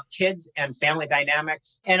lot about kids and family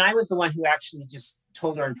dynamics. And I was the one who actually just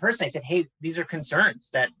told her in person. I said, hey, these are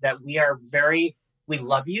concerns that we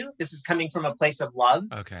love you. This is coming from a place of love.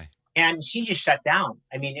 Okay. And she just shut down.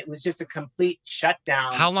 I mean, it was just a complete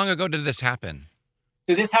shutdown. How long ago did this happen?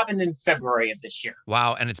 So this happened in February of this year.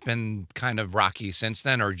 Wow. And it's been kind of rocky since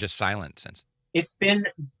then, or just silent since? It's been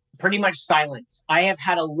pretty much silent. I have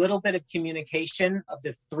had a little bit of communication of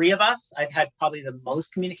the 3 of us. I've had probably the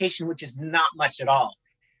most communication, which is not much at all.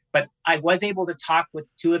 But I was able to talk with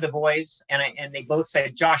 2 of the boys, and they both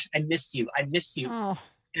said, Josh, I miss you. I miss you. Oh,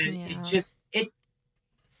 and yeah. it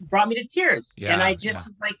brought me to tears. Yeah, and I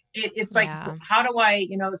just it's like, how do I,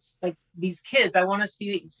 it's like these kids, I want to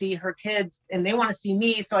see her kids and they want to see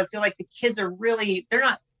me. So I feel like the kids are really,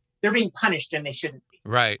 they're being punished and they shouldn't be.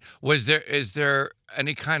 Right. Is there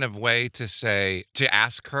any kind of way to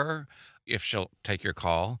ask her if she'll take your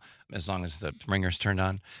call, as long as the ringer's turned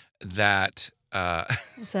on, that,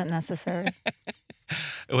 is that necessary?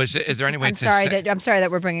 Is there any way I'm sorry that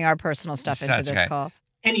we're bringing our personal stuff into this call.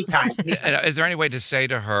 Anytime. Is there any way to say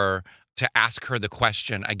to her, to ask her the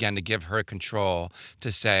question again, to give her control,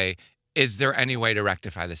 to say, is there any way to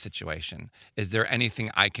rectify the situation? Is there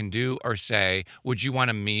anything I can do or say? Would you want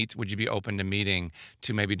to meet? Would you be open to meeting,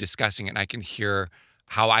 to maybe discussing it? And I can hear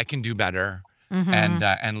how I can do better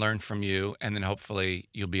and learn from you. And then hopefully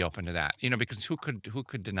you'll be open to that, because who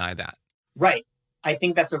could deny that? Right. I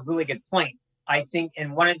think that's a really good point. I think,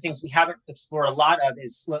 and one of the things we haven't explored a lot of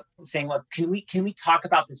is saying, look, can we talk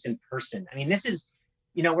about this in person? I mean, this is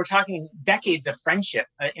we're talking decades of friendship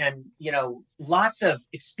and, lots of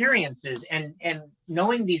experiences and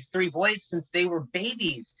knowing these three boys since they were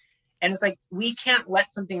babies. And it's like, we can't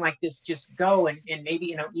let something like this just go and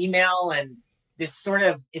maybe, email and this sort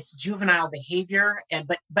of, it's juvenile behavior. And,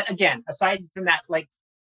 but again, aside from that, like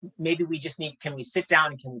maybe we just can we sit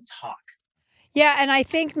down and can we talk? Yeah, and I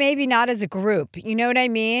think maybe not as a group. You know what I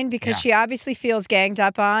mean? Because she obviously feels ganged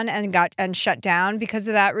up on and shut down because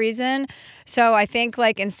of that reason. So I think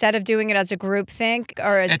like instead of doing it as a group think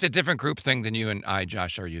it's a different group thing than you and I,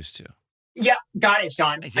 Josh, are used to. Yeah, got it,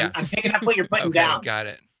 Sean. Yeah. I'm picking up what you're putting down. Got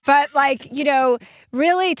it. But like,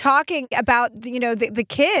 really talking about, the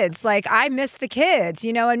kids, like I miss the kids,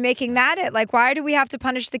 and making that it. Like, why do we have to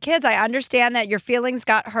punish the kids? I understand that your feelings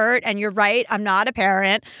got hurt and you're right. I'm not a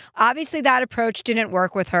parent. Obviously, that approach didn't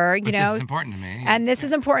work with her, But this is important to me. And this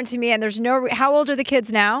is important to me. And there's how old are the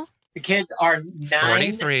kids now? The kids are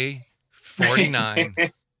 43, 49.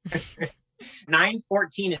 9,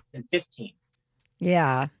 14, and 15.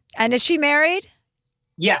 Yeah. And is she married?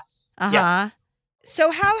 Yes. Uh-huh. Yes.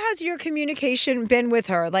 So how has your communication been with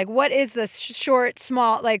her? Like, what is the short,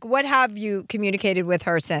 small, like, what have you communicated with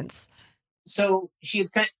her since? So she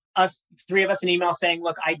had sent three of us an email saying,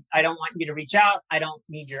 look, I don't want you to reach out. I don't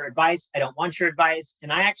need your advice. I don't want your advice.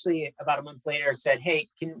 And I actually, about a month later, said, hey,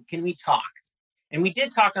 can we talk? And we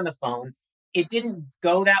did talk on the phone. It didn't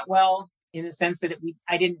go that well in the sense that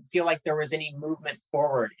I didn't feel like there was any movement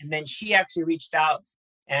forward. And then she actually reached out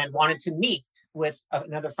and wanted to meet with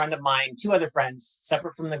another friend of mine, two other friends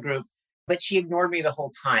separate from the group, but she ignored me the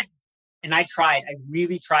whole time. And I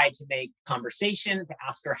really tried to make conversation, to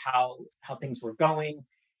ask her how things were going,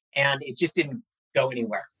 and it just didn't go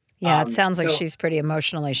anywhere. Yeah, it sounds like she's pretty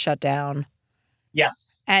emotionally shut down.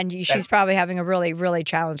 Yes. And she's probably having a really, really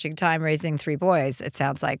challenging time raising three boys, it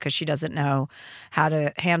sounds like, because she doesn't know how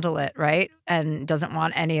to handle it, right? And doesn't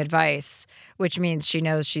want any advice, which means she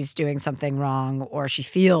knows she's doing something wrong or she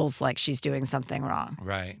feels like she's doing something wrong.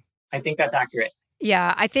 Right. I think that's accurate.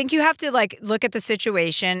 Yeah, I think you have to like look at the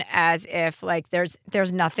situation as if like there's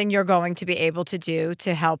nothing you're going to be able to do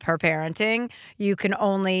to help her parenting. You can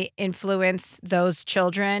only influence those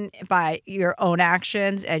children by your own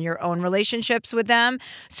actions and your own relationships with them.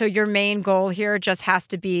 So your main goal here just has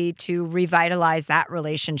to be to revitalize that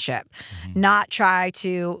relationship, not try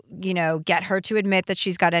to, get her to admit that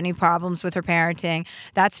she's got any problems with her parenting.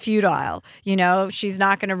 That's futile. She's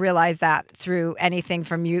not going to realize that through anything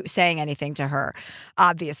from you saying anything to her.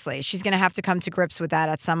 Obviously, she's going to have to come to grips with that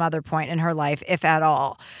at some other point in her life, if at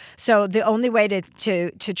all. So the only way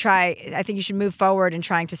to try, I think you should move forward in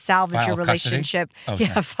trying to salvage your relationship. Okay.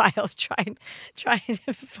 Yeah, trying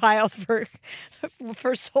to file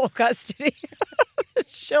for sole custody of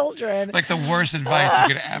children. It's like the worst advice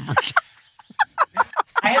you could ever get.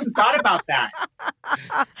 I hadn't thought about that.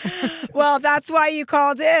 Well, that's why you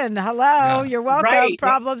called in. Hello, you're welcome. Right.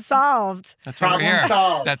 Problem solved. That's why Problem we're here.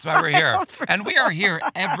 solved. That's why we're here. And we are here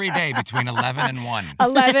every day between 11 and 1.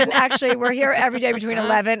 11, actually, we're here every day between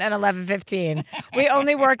 11 and 11:15. We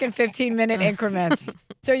only work in 15-minute increments.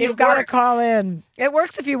 So you've got to call in. It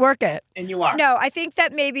works if you work it. And you are. No, I think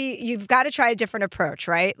that maybe you've got to try a different approach,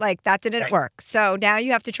 right? Like that didn't work. So now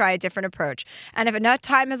you have to try a different approach. And if enough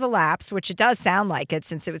time has elapsed, which it does sound like it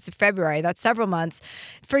since it was February, that's several months,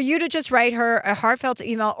 for you to just write her a heartfelt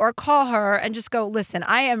email or call her and just go, listen,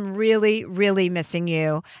 I am really, really missing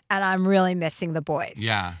you and I'm really missing the boys.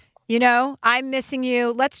 Yeah. I'm missing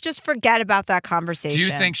you. Let's just forget about that conversation. Do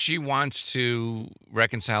you think she wants to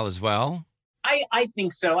reconcile as well? I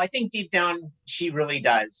think so. I think deep down she really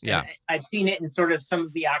does. Yeah. And I've seen it in sort of some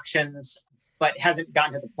of the actions, but hasn't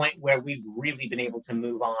gotten to the point where we've really been able to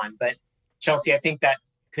move on. But Chelsea, I think that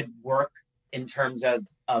could work in terms of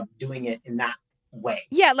doing it in that way.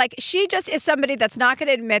 Yeah, like she just is somebody that's not going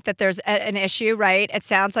to admit that there's an issue, right? It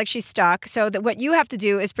sounds like she's stuck. So that what you have to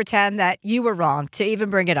do is pretend that you were wrong to even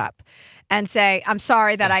bring it up and say, I'm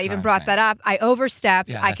sorry that I even brought that up. I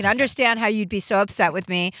overstepped. Yeah, I can understand how you'd be so upset with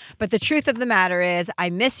me. But the truth of the matter is I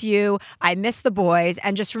miss you. I miss the boys.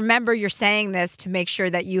 And just remember you're saying this to make sure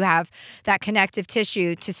that you have that connective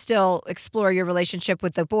tissue to still explore your relationship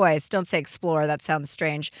with the boys. Don't say explore. That sounds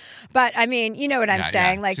strange. But I mean, you know what I'm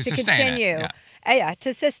saying? Yeah. Like to sustain continue. It. Yeah,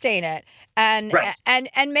 to sustain it and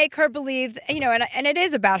make her believe, and it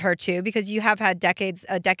is about her too, because you have had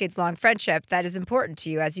a decades long friendship that is important to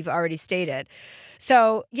you, as you've already stated.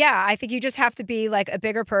 So yeah, I think you just have to be like a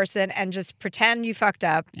bigger person and just pretend you fucked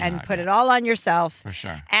up and put it all on yourself. For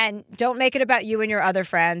sure. And don't make it about you and your other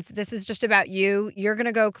friends. This is just about you. You're going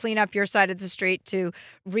to go clean up your side of the street to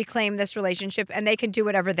reclaim this relationship, and they can do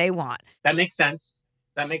whatever they want. That makes sense.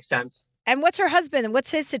 And what's her husband?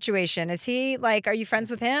 What's his situation? Is he like, are you friends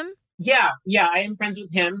with him? Yeah, I am friends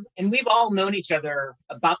with him. And we've all known each other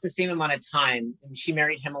about the same amount of time. And she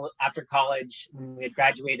married him after college when we had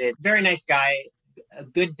graduated. Very nice guy, a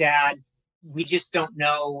good dad. We just don't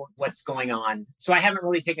know what's going on. So I haven't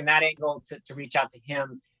really taken that angle to reach out to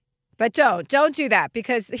him. But don't do that,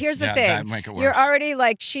 because here's the thing. That'd make it worse. You're already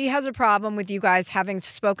like, she has a problem with you guys having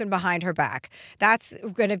spoken behind her back. That's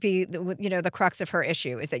going to be, the crux of her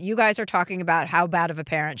issue, is that you guys are talking about how bad of a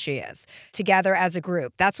parent she is together as a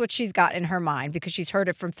group. That's what she's got in her mind, because she's heard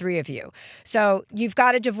it from 3 of you. So you've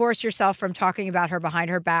got to divorce yourself from talking about her behind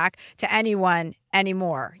her back to anyone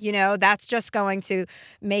anymore. That's just going to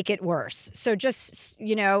make it worse. So just,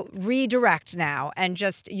 redirect now, and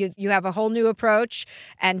just you have a whole new approach,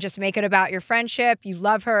 and just make it about your friendship. You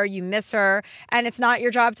love her, you miss her, and it's not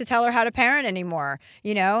your job to tell her how to parent anymore,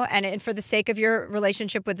 and for the sake of your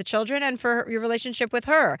relationship with the children and for your relationship with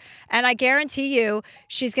her. And I guarantee you,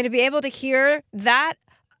 she's going to be able to hear that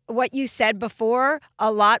what you said before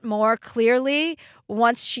a lot more clearly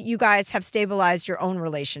once you guys have stabilized your own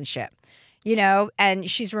relationship. And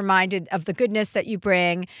she's reminded of the goodness that you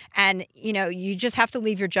bring. And, you just have to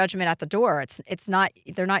leave your judgment at the door.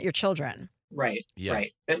 They're not your children. Right. Yeah.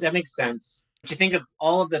 Right. That makes sense. But you think of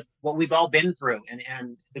all of what we've all been through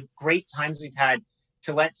and the great times we've had,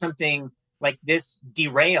 to let something like this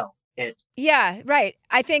derail it. Yeah, right.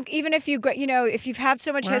 I think even if if you've had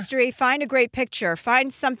so much history, find a great picture,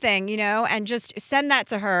 find something, and just send that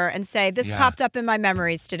to her and say, this popped up in my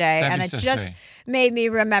memories today. That'd and be it so just sweet. made me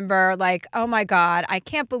remember, like, oh my God, I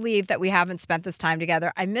can't believe that we haven't spent this time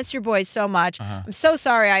together. I miss your boys so much. I'm so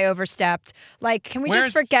sorry I overstepped. Like, can we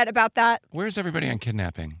just forget about that? Where's everybody on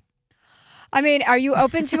kidnapping? I mean, are you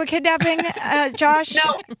open to a kidnapping, Josh?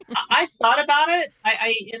 No, I thought about it.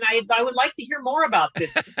 I would like to hear more about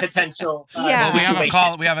this potential. Yeah. Well, we have a situation.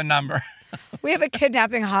 call. We have a number. We have a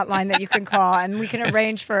kidnapping hotline that you can call, and we can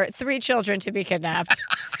arrange for 3 children to be kidnapped.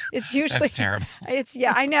 It's usually That's terrible.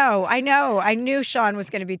 I know. I knew Sean was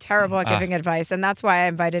going to be terrible at giving advice, and that's why I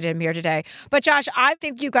invited him here today. But Josh, I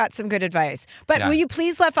think you got some good advice. But will you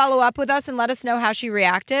please follow up with us and let us know how she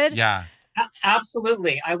reacted? Yeah.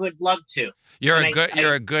 Absolutely, I would love to. You're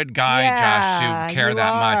a good guy, Josh, to care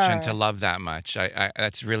that much and to love that much.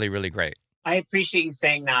 That's really, really great. I appreciate you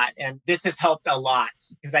saying that. And this has helped a lot,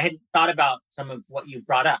 because I hadn't thought about some of what you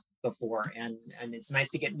brought up before. And it's nice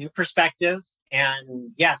to get new perspective.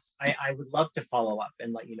 And yes, I would love to follow up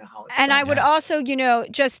and let you know how it's And going. I would also,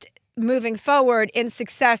 just moving forward in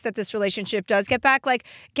success that this relationship does get back, like,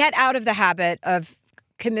 get out of the habit of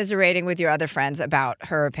commiserating with your other friends about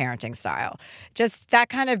her parenting style. Just that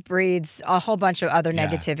kind of breeds a whole bunch of other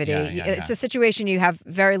negativity. It's a situation you have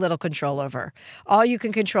very little control over. All you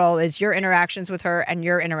can control is your interactions with her and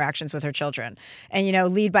your interactions with her children. And,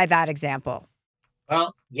 lead by that example.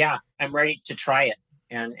 Well, yeah, I'm ready to try it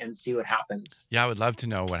and see what happens. Yeah, I would love to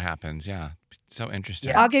know what happens. Yeah. So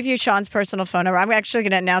interesting. I'll give you Sean's personal phone number. I'm actually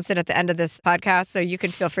going to announce it at the end of this podcast, so you can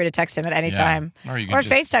feel free to text him at any time. Or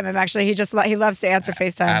FaceTime him, actually. He loves to answer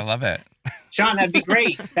FaceTimes. I love it. Sean, that'd be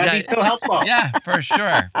great. That'd be so helpful. Yeah, for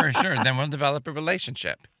sure. For sure. Then we'll develop a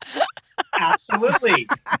relationship. Absolutely.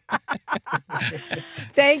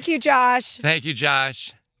 Thank you, Josh. Thank you,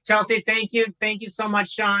 Josh. Chelsea, thank you. Thank you so much,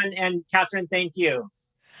 Sean. And Catherine, thank you.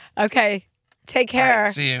 Okay. Take care. All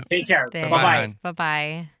right, see you. Take care. Thanks. Bye-bye.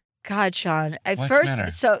 Bye-bye. God, Sean. At What's first, the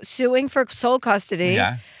matter? so suing for sole custody,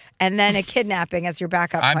 and then a kidnapping as your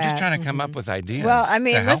backup plan. I'm just trying to come up with ideas. Well, I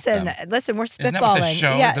mean, to help listen, them. we're spitballing. Isn't that what the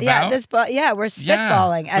show is about? We're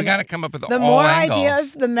spitballing. Yeah, we got to come up with the all more angles.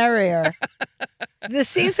 ideas, the merrier. The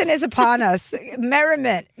season is upon us.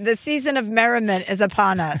 Merriment. The season of merriment is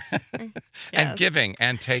upon us. And giving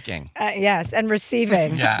and taking. Yes, and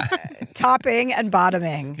receiving. Yeah. Topping and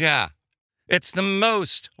bottoming. Yeah. It's the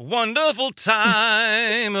most wonderful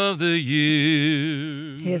time of the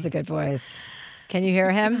year. He has a good voice. Can you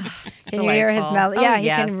hear him? Can delightful. you hear his melody? Oh, Yeah, he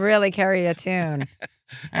yes. can really carry a tune.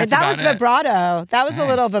 That's That was about it. vibrato. That was a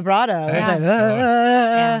little vibrato. It was Thanks.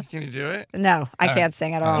 like, Can you do it? No, I can't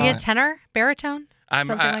sing at all. Are you a tenor? Baritone? I'm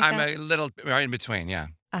Something like I'm that? a little right in between, yeah.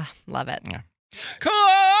 Love it. Yeah.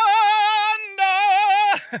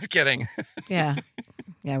 I'm kidding. Yeah.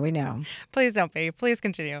 Yeah, we know. Please don't be. Please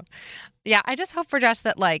continue. Yeah, I just hope for Josh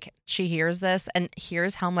that, like, she hears this and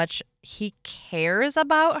hears how much he cares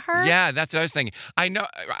about her. Yeah, that's what I was thinking. I know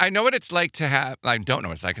what it's like to have, I don't know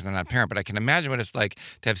what it's like because I'm not a parent, but I can imagine what it's like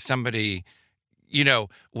to have somebody,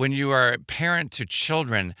 when you are a parent to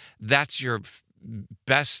children, that's your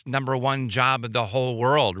best number one job of the whole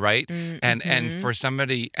world, right? Mm-hmm. And for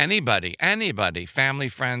somebody, anybody, family,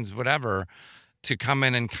 friends, whatever, to come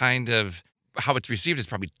in and kind of how it's received is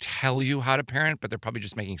probably tell you how to parent, but they're probably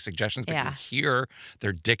just making suggestions. But Yeah. here,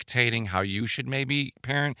 they're dictating how you should maybe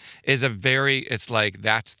parent is it's like,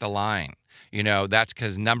 that's the line. That's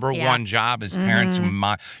because number one job is parents.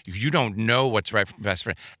 You don't know what's right for best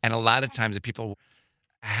friend. And a lot of times if people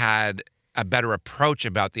had a better approach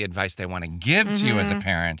about the advice they want to give to you as a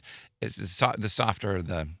parent, is the softer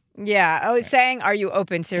the... Yeah. I was saying, are you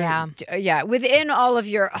open to... Yeah. Within all of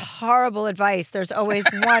your horrible advice, there's always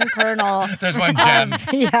one kernel. There's one gem.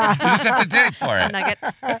 Yeah. You just have to dig for it. Nugget.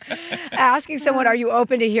 Asking someone, are you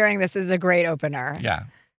open to hearing this is a great opener. Yeah.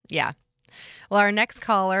 Yeah. Well, our next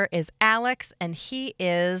caller is Alex, and he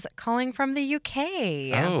is calling from the UK.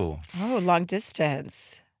 Oh, long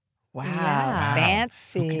distance. Wow. Yeah.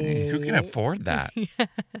 Fancy. Who can afford that?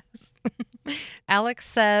 Yes. Alex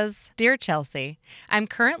says, Dear Chelsea, I'm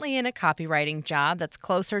currently in a copywriting job that's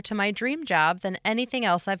closer to my dream job than anything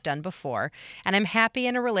else I've done before, and I'm happy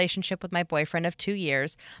in a relationship with my boyfriend of 2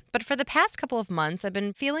 years, but for the past couple of months I've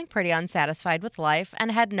been feeling pretty unsatisfied with life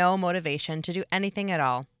and had no motivation to do anything at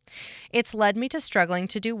all. It's led me to struggling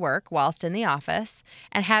to do work whilst in the office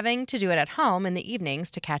and having to do it at home in the evenings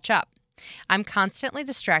to catch up. I'm constantly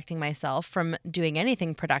distracting myself from doing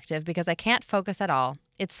anything productive because I can't focus at all.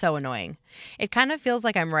 It's so annoying. It kind of feels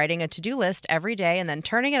like I'm writing a to-do list every day and then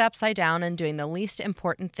turning it upside down and doing the least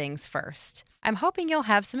important things first. I'm hoping you'll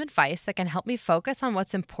have some advice that can help me focus on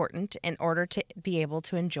what's important in order to be able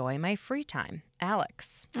to enjoy my free time.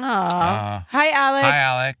 Alex. Aw. Hi, Alex. Hi,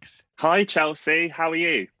 Alex. Hi, Chelsea. How are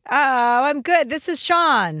you? Oh, I'm good. This is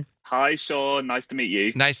Sean. Hi, Sean. Nice to meet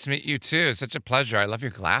you. Nice to meet you, too. Such a pleasure. I love your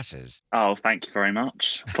glasses. Oh, thank you very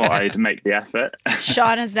much. Thought I'd make the effort.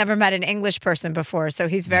 Sean has never met an English person before, so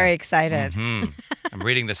he's very excited. I'm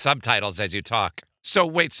reading the subtitles as you talk. So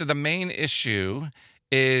wait, so the main issue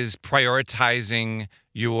is prioritizing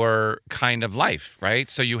your kind of life, right?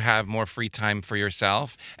 So you have more free time for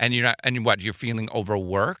yourself, and you're feeling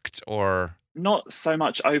overworked or... Not so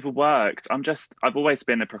much overworked. I've always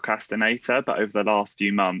been a procrastinator, but over the last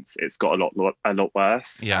few months, it's got a lot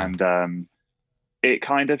worse. Yeah. And it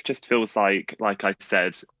kind of just feels like I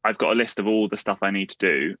said, I've got a list of all the stuff I need to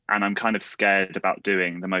do, and I'm kind of scared about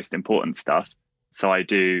doing the most important stuff. So I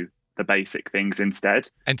do the basic things instead.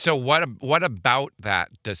 And so what about that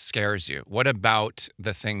scares you? What about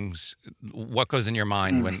the things, what goes in your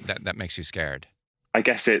mind when that makes you scared? I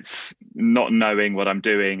guess it's not knowing what I'm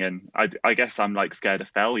doing, and I guess I'm like scared of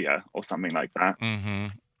failure or something like that. Mm-hmm.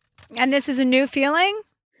 And this is a new feeling?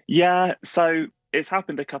 Yeah, so it's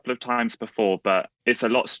happened a couple of times before, but it's a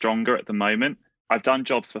lot stronger at the moment. I've done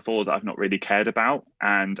jobs before that I've not really cared about,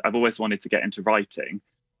 and I've always wanted to get into writing.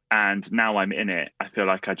 And now I'm in it, I feel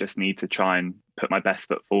like I just need to try and put my best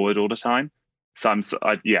foot forward all the time. So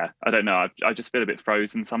I don't know. I just feel a bit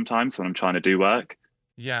frozen sometimes when I'm trying to do work.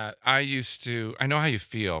 Yeah, I know how you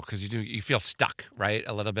feel because you feel stuck, right?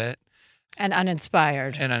 A little bit. And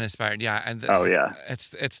uninspired. Yeah. And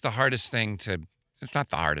it's the hardest thing it's not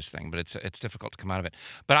the hardest thing, but it's difficult to come out of it.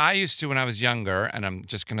 But I used to when I was younger, and I'm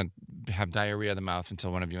just going to have diarrhea of the mouth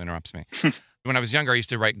until one of you interrupts me. When I was younger, I used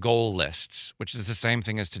to write goal lists, which is the same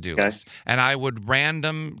thing as to-do lists. And I would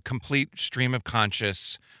complete stream of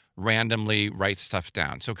conscious, randomly write stuff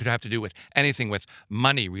down. So it could have to do with anything with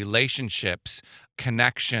money, relationships,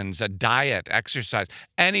 connections, a diet, exercise,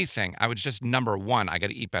 anything. I would just, number one, I got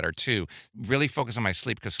to eat better. 2, really focus on my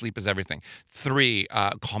sleep because sleep is everything. 3,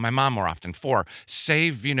 call my mom more often. 4,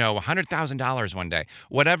 save, $100,000 one day,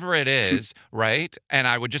 whatever it is, right? And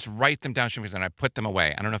I would just write them down and I put them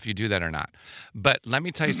away. I don't know if you do that or not. But let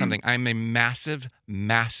me tell you something. I'm a massive,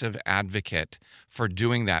 massive advocate for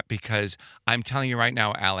doing that because I'm telling you right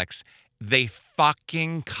now, Alex, they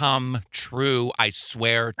fucking come true. I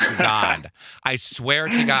swear to God. I swear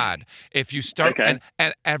to God. If you start,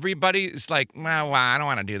 and everybody is like, well, I don't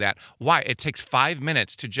want to do that. Why? It takes 5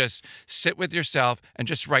 minutes to just sit with yourself and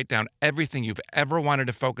just write down everything you've ever wanted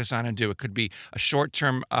to focus on and do. It could be a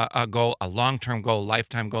short-term goal, a long-term goal,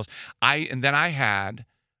 lifetime goals.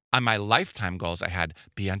 On my lifetime goals, I had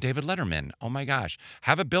be on David Letterman. Oh my gosh.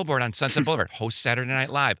 Have a billboard on Sunset Boulevard. Host Saturday Night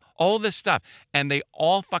Live. All this stuff. And they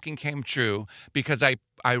all fucking came true because I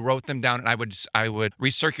wrote them down and I would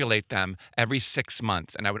recirculate them every 6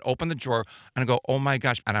 months. And I would open the drawer and I'd go, oh my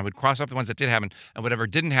gosh. And I would cross off the ones that did happen. And whatever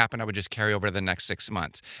didn't happen, I would just carry over to the next 6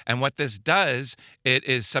 months. And what this does, it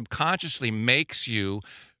is subconsciously makes you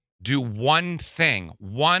do one thing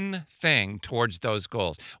towards those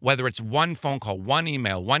goals, whether it's one phone call, one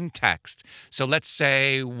email, one text. So let's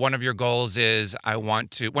say one of your goals is one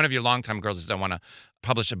of your long-time goals is I want to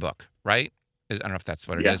publish a book, right? I don't know if that's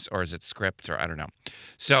what it Yeah. is, or is it script, or I don't know.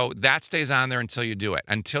 So that stays on there until you do it.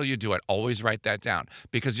 Until you do it, always write that down,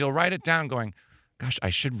 because you'll write it down going, gosh,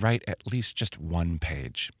 I should write at least just one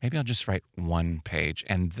page. Maybe I'll just write one page,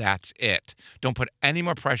 and that's it. Don't put any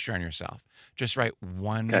more pressure on yourself. Just write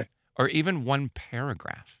one or even one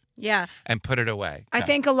paragraph. Yeah. And put it away. I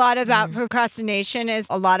think a lot about procrastination is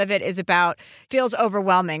a lot of it is about feels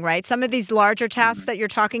overwhelming, right? Some of these larger tasks that you're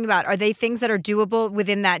talking about, are they things that are doable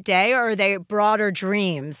within that day, or are they broader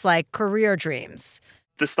dreams, like career dreams?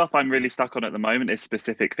 The stuff I'm really stuck on at the moment is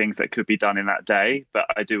specific things that could be done in that day, but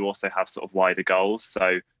I do also have sort of wider goals.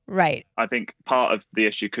 So right. I think part of the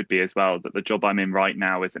issue could be as well that the job I'm in right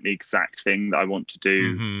now isn't the exact thing that I want to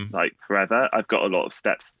do like forever. I've got a lot of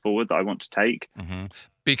steps forward that I want to take.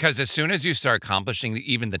 Because as soon as you start accomplishing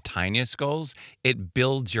even the tiniest goals, it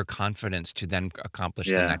builds your confidence to then accomplish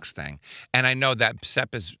the next thing. And I know that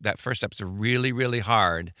first step is really, really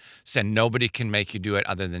hard. So nobody can make you do it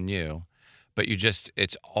other than you. But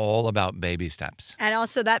it's all about baby steps. And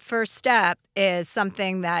also that first step is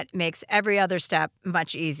something that makes every other step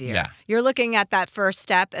much easier. Yeah. You're looking at that first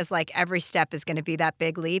step as like every step is going to be that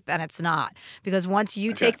big leap, and it's not. Because once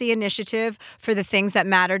you take the initiative for the things that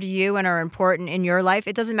matter to you and are important in your life,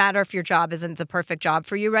 it doesn't matter if your job isn't the perfect job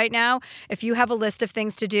for you right now. If you have a list of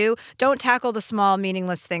things to do, don't tackle the small,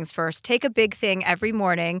 meaningless things first. Take a big thing every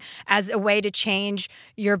morning as a way to change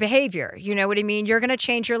your behavior. You know what I mean? You're going to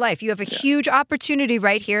change your life. You have a huge opportunity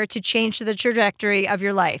right here to change the trajectory of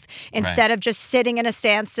your life instead of just sitting in a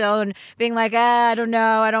standstill and being like, I don't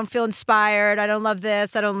know, I don't feel inspired, I don't love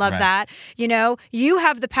this, I don't love that. You know, you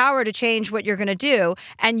have the power to change what you're going to do,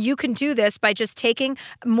 and you can do this by just taking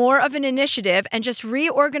more of an initiative and just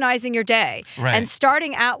reorganizing your day and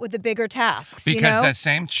starting out with the bigger tasks. Because that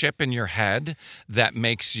same chip in your head that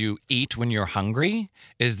makes you eat when you're hungry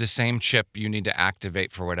is the same chip you need to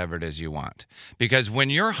activate for whatever it is you want. Because when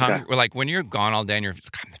you're hungry, like when you're gone all day and you're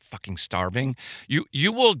I'm fucking starving,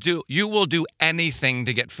 you will do anything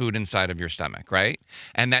to get food inside of your stomach, right?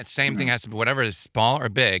 And that same thing has to be, whatever is small or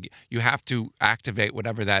big, you have to activate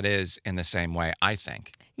whatever that is in the same way, I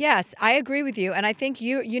think. Yes, I agree with you. And I think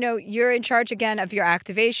you're in charge again of your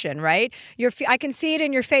activation, right? I can see it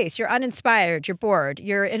in your face. You're uninspired. You're bored.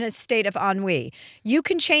 You're in a state of ennui. You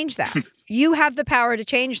can change that. You have the power to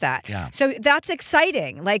change that. Yeah. So that's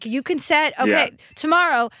exciting. Like you can set,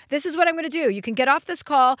 tomorrow, this is what I'm going to do. You can get off this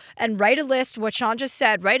call and write a list, what Sean just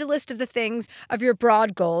said, write a list of the things of your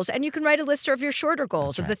broad goals, and you can write a list of your shorter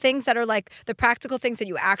goals, of the things that are like the practical things that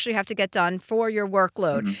you actually have to get done for your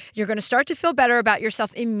workload. You're going to start to feel better about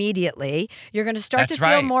yourself immediately. You're going to start to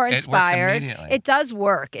feel more inspired. It does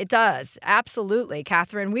work. It does. Absolutely.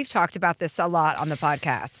 Catherine, we've talked about this a lot on the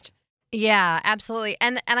podcast. Yeah, absolutely.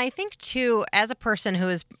 And I think, too, as a person who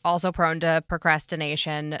is also prone to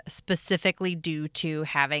procrastination, specifically due to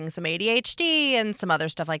having some ADHD and some other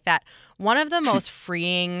stuff like that, one of the most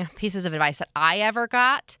freeing pieces of advice that I ever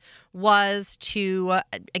got was to,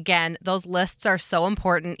 again, those lists are so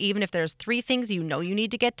important, even if there's 3 things you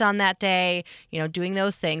need to get done that day, doing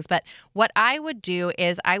those things. But what I would do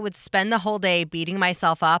is I would spend the whole day beating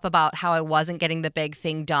myself up about how I wasn't getting the big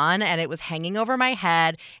thing done and it was hanging over my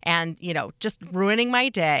head and, just ruining my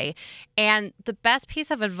day. And the best piece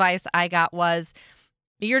of advice I got was,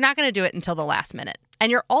 you're not going to do it until the last minute.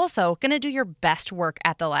 And you're also going to do your best work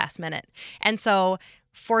at the last minute. And so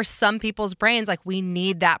for some people's brains, like we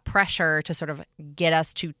need that pressure to sort of get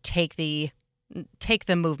us to take the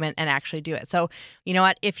movement and actually do it. So, you know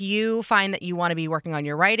what? If you find that you want to be working on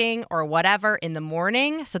your writing or whatever in the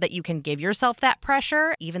morning so that you can give yourself that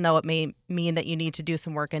pressure, even though it may mean that you need to do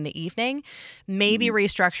some work in the evening, maybe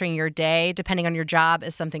restructuring your day, depending on your job,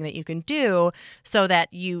 is something that you can do so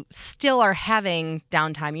that you still are having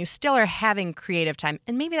downtime. You still are having creative time.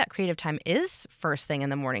 And maybe that creative time is first thing in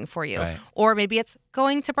the morning for you. Right. Or maybe it's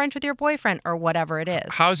going to brunch with your boyfriend or whatever it is.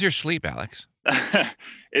 How's your sleep, Alex?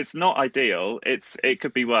 It's not ideal. It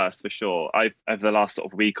could be worse for sure. Over the last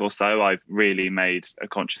sort of week or so, I've really made a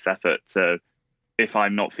conscious effort to, if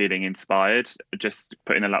I'm not feeling inspired, just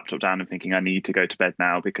putting the laptop down and thinking I need to go to bed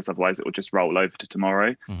now because otherwise it will just roll over to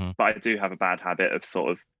tomorrow. But I do have a bad habit of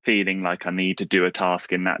sort of feeling like I need to do a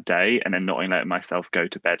task in that day and then not letting myself go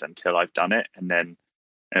to bed until I've done it. And then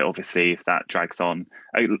obviously if that drags on,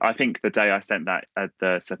 I think the day I sent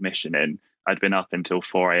the submission in, I'd been up until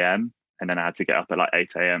 4 a.m. and then I had to get up at like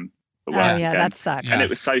 8 a.m. Oh, yeah, that sucks. And it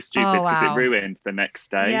was so stupid because it ruined the next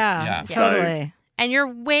day. Yeah, so, totally. And you're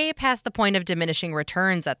way past the point of diminishing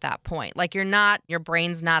returns at that point. Like your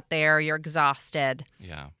brain's not there, you're exhausted.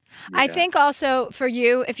 Yeah. I think also for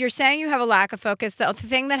you, if you're saying you have a lack of focus, the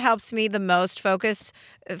thing that helps me the most focus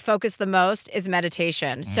the most is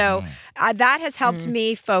meditation. So that has helped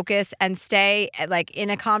me focus and stay like in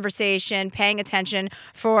a conversation, paying attention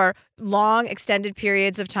for long extended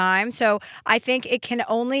periods of time. So I think it can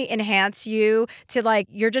only enhance you to like,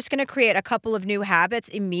 you're just going to create a couple of new habits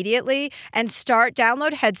immediately and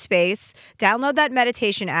download Headspace, download that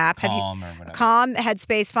meditation app. Calm,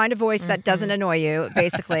 Headspace, find a voice that doesn't annoy you,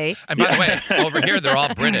 basically. And by the way, over here, they're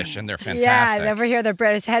all British and they're fantastic. Yeah, over here, they're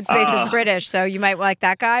British. Headspace is British. So you might like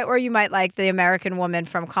that guy, or you might like the American woman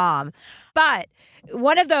from Calm. But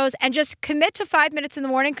one of those, and just commit to 5 minutes in the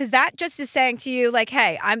morning, because that just is saying to you, like,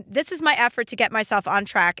 hey, this is my effort to get myself on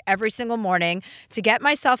track every single morning, to get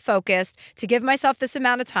myself focused, to give myself this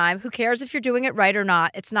amount of time. Who cares if you're doing it right or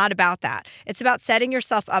not? It's not about that. It's about setting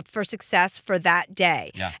yourself up for success for that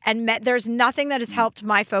day. Yeah. And there's nothing that has helped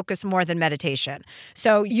my focus more than meditation.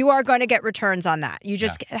 So you are going to get returns on that. You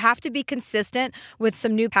just have to be consistent with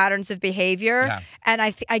some new patterns of behavior. Yeah. And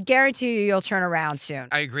I guarantee you'll turn around soon.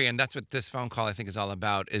 I agree. And that's what this phone call, I think, is all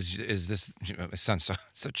about. Is this? It sounds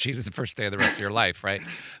so cheesy. It's the first day of the rest of your life, right?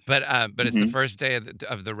 But it's the first day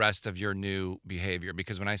of the rest of your new behavior.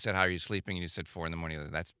 Because when I said, "How are you sleeping?" and you said 4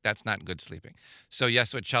 a.m, that's not good sleeping. So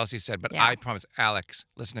yes, what Chelsea said. But I promise, Alex,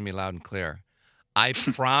 listen to me loud and clear. I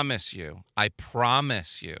promise you,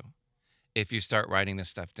 if you start writing this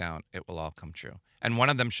stuff down, it will all come true. And one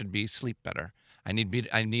of them should be sleep better. I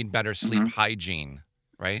need better sleep hygiene.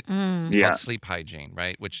 Right? It's called sleep hygiene,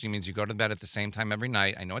 right? Which means you go to bed at the same time every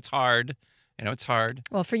night. I know it's hard.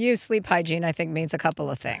 Well, for you, sleep hygiene, I think, means a couple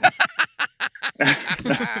of things.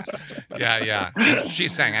 Yeah.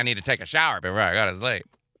 She's saying I need to take a shower before I go to sleep.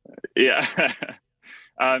 Yeah.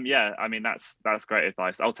 I mean, that's great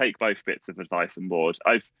advice. I'll take both bits of advice on board.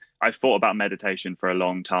 I've thought about meditation for a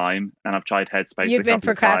long time, and I've tried Headspace. You've been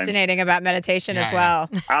procrastinating about meditation as well.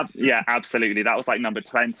 Yeah, absolutely. That was like number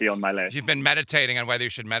 20 on my list. You've been meditating on whether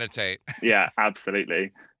you should meditate. Yeah,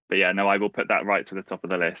 absolutely. But yeah, no, I will put that right to the top of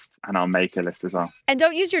the list, and I'll make a list as well. And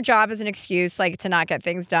don't use your job as an excuse, like, to not get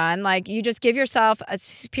things done. Like, you just give yourself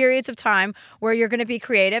periods of time where you're going to be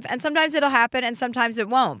creative, and sometimes it'll happen and sometimes it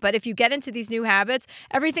won't. But if you get into these new habits,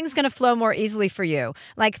 everything's going to flow more easily for you.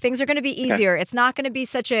 Like, things are going to be easier. Okay. It's not going to be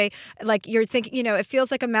such a, like, you're thinking, it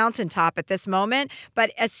feels like a mountaintop at this moment.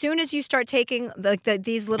 But as soon as you start taking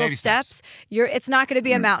these little steps, it's not going to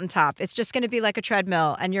be a mountaintop. It's just going to be like a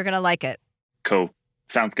treadmill, and you're going to like it. Cool.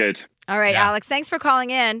 Sounds good. All right, Alex, thanks for calling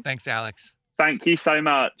in. Thanks, Alex. Thank you so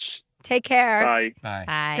much. Take care. Bye.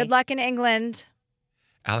 Bye. Good luck in England.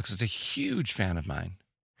 Alex is a huge fan of mine.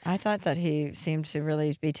 I thought that he seemed to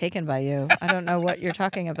really be taken by you. I don't know what you're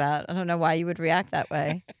talking about. I don't know why you would react that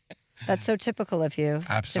way. That's so typical of you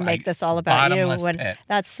to make this all about you.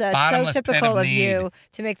 That's so typical of you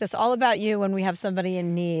to make this all about you when we have somebody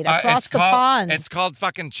in need across the pond. It's called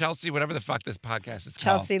fucking Chelsea, whatever the fuck this podcast is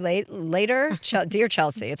Chelsea called. Later? Dear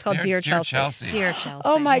Chelsea. It's called Dear Chelsea. Dear Chelsea.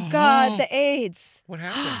 Oh my God, the AIDS. What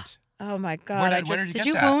happened? Oh my God! Did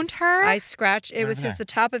you wound her? I scratched. It was the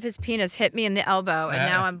top of his penis hit me in the elbow, and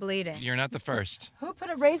now I'm bleeding. You're not the first. Who put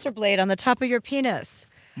a razor blade on the top of your penis?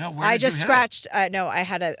 No, I just scratched. No, I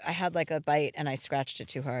had like a bite, and I scratched it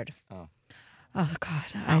too hard. Oh God!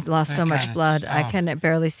 I lost so much blood. I can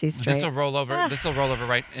barely see straight. This will roll over. This will roll over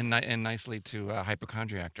right in nicely to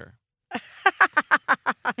hypochondriactor.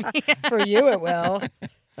 For you, it will.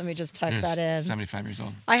 Let me just tuck that in. 75 years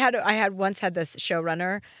old. I once had this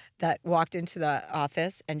showrunner that walked into the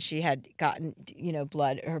office, and she had gotten,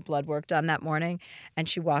 her blood work done that morning, and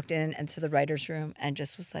she walked into the writer's room and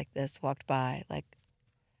just was like this, walked by, like,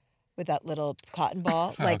 with that little cotton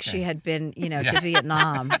ball, like she had been, to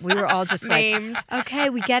Vietnam. We were all just like,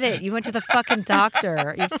 okay, we get it. You went to the fucking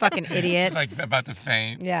doctor, you fucking idiot. She's like about to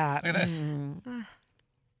faint. Yeah. Look at this.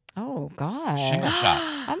 Oh, God. Shingle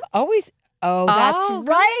shot. I'm always... Oh, that's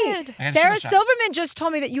right. Good. Sarah Silverman just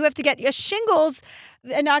told me that you have to get a shingles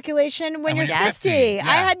inoculation when you're 50. Yeah.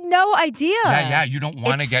 I had no idea. Yeah. You don't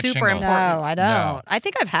want to get super shingles. Important. No, I don't. No. I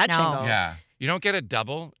think I've had shingles. Yeah. You don't get a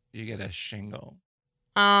double, you get a shingle.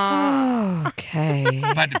 Okay.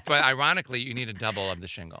 But ironically, you need a double of the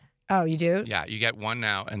shingle. Oh, you do? Yeah, you get one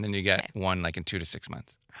now, and then you get one like in 2 to 6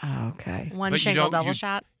 months. Oh, okay. One shingle double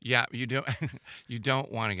shot? Yeah, you don't. You don't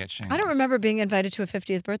want to get shingles. I don't remember being invited to a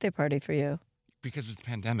 50th birthday party for you. Because of the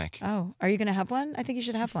pandemic. Oh, are you going to have one? I think you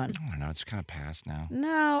should have one. I don't know. It's kind of past now.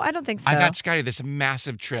 No, I don't think so. I got Scotty this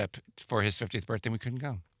massive trip for his 50th birthday. We couldn't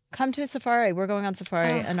go. Come to a safari. We're going on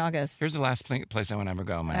safari in August. Here's the last place I want to ever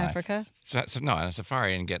go in my life. Africa? No, on a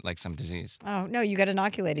safari and get like some disease. Oh, no, you get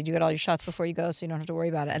inoculated. You get all your shots before you go, so you don't have to worry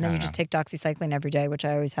about it. And then you just take doxycycline every day, which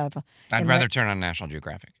I always have. I'd rather turn on National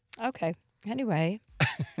Geographic. Okay. Anyway.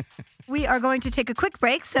 We are going to take a quick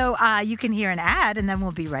break so you can hear an ad, and then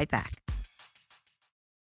we'll be right back.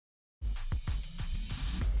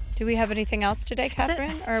 Do we have anything else today,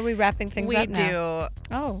 Catherine? Or are we wrapping things up now? We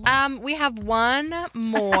do. Oh. We have one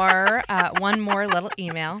more little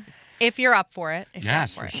email. If you're up for it.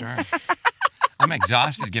 Yes, for sure. I'm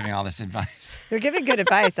exhausted giving all this advice. You're giving good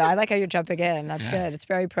advice. I like how you're jumping in. That's good. It's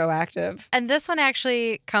very proactive. And this one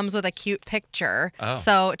actually comes with a cute picture. Oh.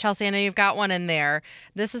 So, Chelsea, I know you've got one in there.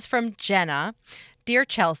 This is from Jenna. Dear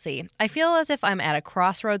Chelsea, I feel as if I'm at a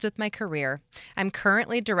crossroads with my career. I'm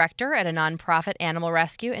currently director at a nonprofit animal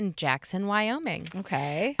rescue in Jackson, Wyoming.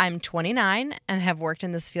 Okay. I'm 29 and have worked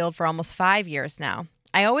in this field for almost 5 years now.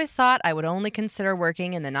 I always thought I would only consider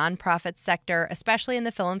working in the nonprofit sector, especially in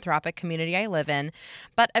the philanthropic community I live in,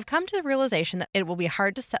 but I've come to the realization that it will be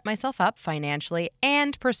hard to set myself up financially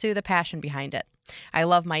and pursue the passion behind it. I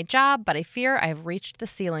love my job, but I fear I've reached the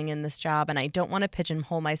ceiling in this job and I don't want to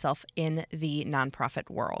pigeonhole myself in the nonprofit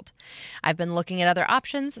world. I've been looking at other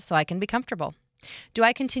options so I can be comfortable. Do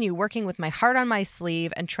I continue working with my heart on my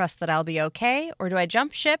sleeve and trust that I'll be okay, or do I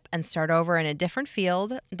jump ship and start over in a different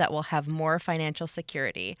field that will have more financial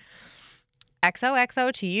security?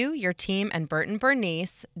 XOXO to you, your team, and Bert and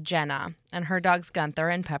Bernice, Jenna. And her dogs Gunther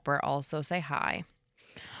and Pepper also say hi.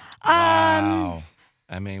 Wow.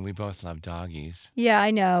 I mean, we both love doggies. Yeah, I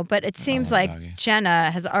know. But it seems like doggy. Jenna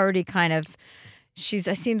has already it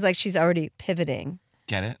seems like she's already pivoting.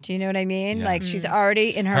 Get it? Do you know what I mean? Yeah. Like she's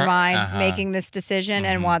already in her mind making this decision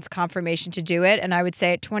and wants confirmation to do it. And I would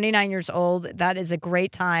say at 29 years old, that is a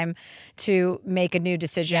great time to make a new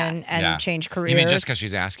decision and change careers. You mean just because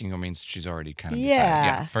she's asking her means she's already kind of decided?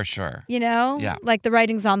 Yeah, for sure. You know? Yeah. Like the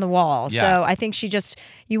writing's on the wall. Yeah. So I think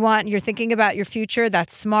you're thinking about your future.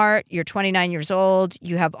 That's smart. You're 29 years old.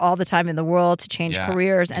 You have all the time in the world to change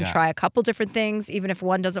careers and try a couple different things, even if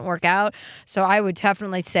one doesn't work out. So I would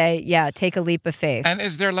definitely say, take a leap of faith. And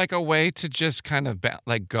is there like a way to just kind of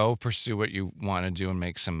go pursue what you want to do and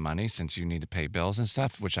make some money since you need to pay bills and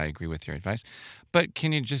stuff, which I agree with your advice. But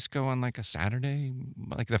can you just go on like a Saturday,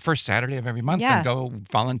 like the first Saturday of every month and go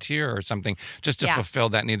volunteer or something just to fulfill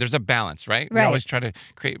that need? There's a balance, right? We always try to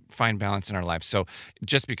find balance in our life. So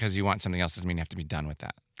just because you want something else doesn't mean you have to be done with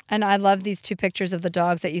that. And I love these two pictures of the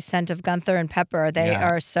dogs that you sent of Gunther and Pepper. They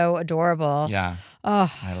are so adorable. Yeah.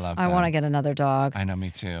 Oh, I love them. I want to get another dog. I know, me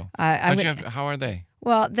too. How are they?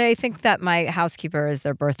 Well, they think that my housekeeper is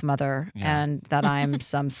their birth mother and that I'm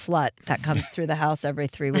some slut that comes through the house every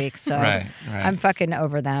 3 weeks. So I'm fucking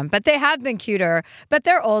over them. But they have been cuter, but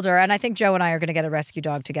they're older. And I think Joe and I are going to get a rescue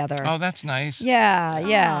dog together. Oh, that's nice. Yeah.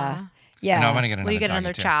 No, I want to get another Will you get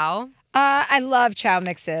another too. chow? I love chow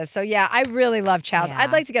mixes. So, I really love chows. Yeah.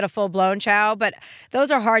 I'd like to get a full-blown chow, but those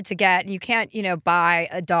are hard to get. You can't, buy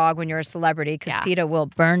a dog when you're a celebrity because PETA will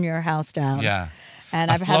burn your house down. Yeah. And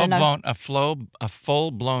I've had enough. A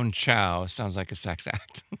full-blown chow sounds like a sex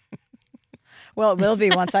act. Well, it will be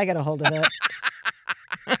once I get a hold of it.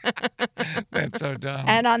 That's so dumb.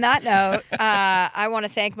 And on that note, I want to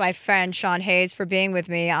thank my friend Sean Hayes for being with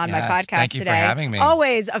me on my podcast thank you today. for having me.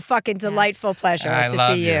 Always a fucking delightful pleasure to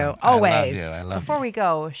see you. Always. I love Before we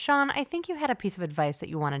go, Sean, I think you had a piece of advice that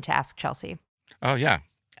you wanted to ask Chelsea. Oh, yeah.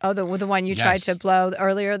 Oh, the one you tried to blow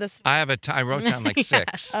earlier this. I wrote down like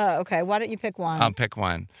 6. Oh, okay. Why don't you pick one? I'll pick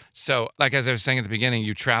one. So, like as I was saying at the beginning,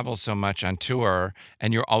 you travel so much on tour,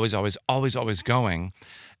 and you're always going.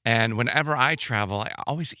 And whenever I travel, I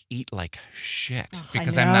always eat like shit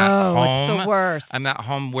because I'm not home. It's the worst. I'm not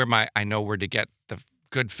home where I know where to get the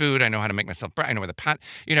good food. I know how to make myself bread. I know where the pot,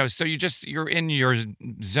 so you're in your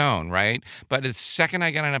zone, right? But the second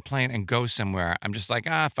I get on a plane and go somewhere, I'm just like,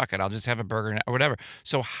 fuck it. I'll just have a burger or whatever.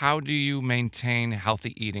 So how do you maintain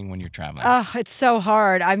healthy eating when you're traveling? Oh, it's so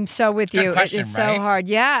hard. I'm so with you. Question, it is so hard.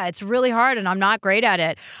 Yeah, it's really hard and I'm not great at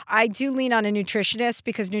it. I do lean on a nutritionist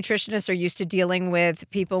because nutritionists are used to dealing with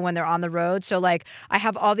people when they're on the road. So like I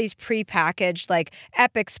have all these prepackaged like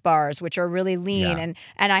Epix bars, which are really lean.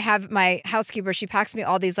 And I have my housekeeper, she packs me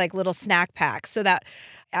all these like little snack packs so that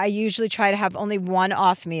I usually try to have only one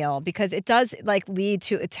off meal because it does like lead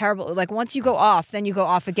to a terrible, like once you go off, then you go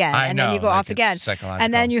off again. Then you go off again.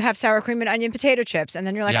 And then you have sour cream and onion potato chips. And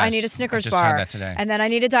then you're like, I need a Snickers bar. Had that today. And then I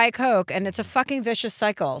need a Diet Coke. And it's a fucking vicious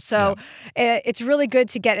cycle. So it's really good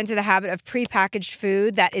to get into the habit of prepackaged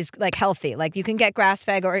food that is like healthy. Like you can get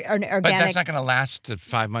grass-fed or organic. But that's not going to last the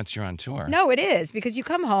 5 months you're on tour. No, it is because you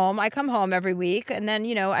come home. I come home every week and then,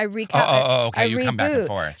 I recap. Okay. You come back and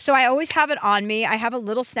forth. So I always have it on me. I have a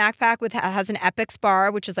little snack pack has an Epix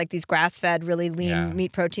bar, which is like these grass-fed, really lean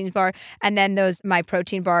meat proteins bar, and then my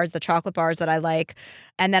protein bars, the chocolate bars that I like,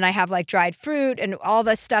 and then I have like dried fruit and all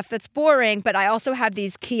the stuff that's boring. But I also have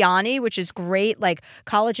these Kiani, which is great, like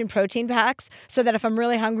collagen protein packs, so that if I'm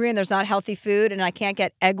really hungry and there's not healthy food and I can't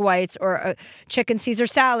get egg whites or a chicken Caesar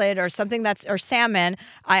salad or something or salmon,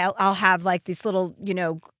 I'll have like these little,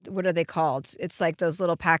 what are they called? It's like those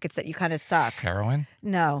little packets that you kind of suck. Heroin?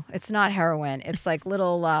 No, it's not heroin. It's like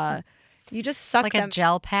little, you just suck like them. a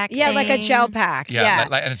gel pack. Yeah, thing? like a gel pack. Yeah.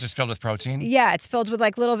 And it's just filled with protein? Yeah, it's filled with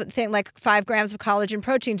like like 5 grams of collagen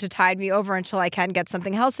protein to tide me over until I can get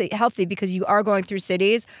something healthy because you are going through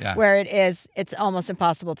cities where it's almost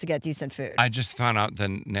impossible to get decent food. I just found out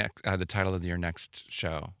the title of your next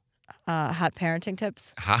show. Hot parenting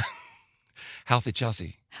tips. Healthy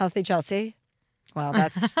Chelsea. Healthy Chelsea. Well,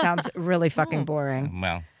 that sounds really fucking boring.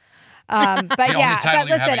 Well. But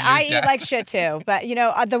listen, I eat like shit too. But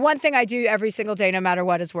the one thing I do every single day, no matter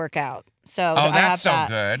what, is work out. So that's so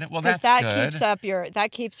good. Well, that's good.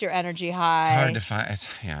 That keeps your energy high. It's hard to find.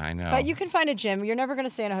 I know. But you can find a gym. You're never going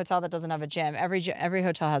to stay in a hotel that doesn't have a gym. Every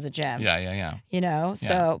hotel has a gym. Yeah.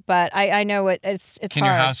 So, but I know it's Can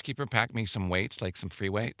hard. your housekeeper pack me some weights, like some free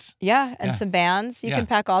weights? Yeah, and some bands. You can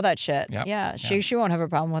pack all that shit. Yep. Yeah, she won't have a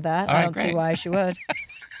problem with that. All I right, don't see great. why she would.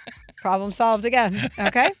 Problem solved again.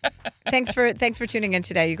 Okay. Thanks for tuning in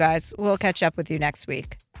today, you guys. We'll catch up with you next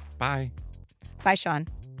week. Bye. Bye, Sean.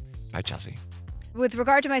 Bye, Chelsea. With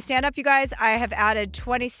regard to my stand-up, you guys, I have added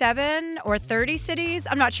 27 or 30 cities.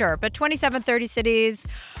 I'm not sure, but 27, 30 cities.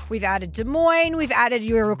 We've added Des Moines. We've added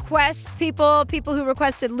your requests, people who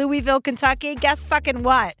requested Louisville, Kentucky. Guess fucking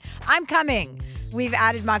what? I'm coming. We've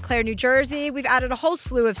added Montclair, New Jersey. We've added a whole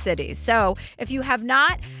slew of cities. So if you have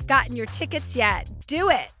not gotten your tickets yet, do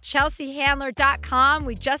it. ChelseaHandler.com.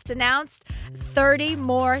 We just announced 30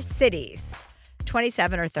 more cities.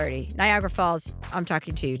 27 or 30. Niagara Falls, I'm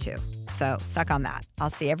talking to you too. So suck on that. I'll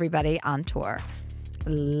see everybody on tour.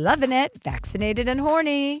 Loving it. Vaccinated and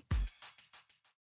horny.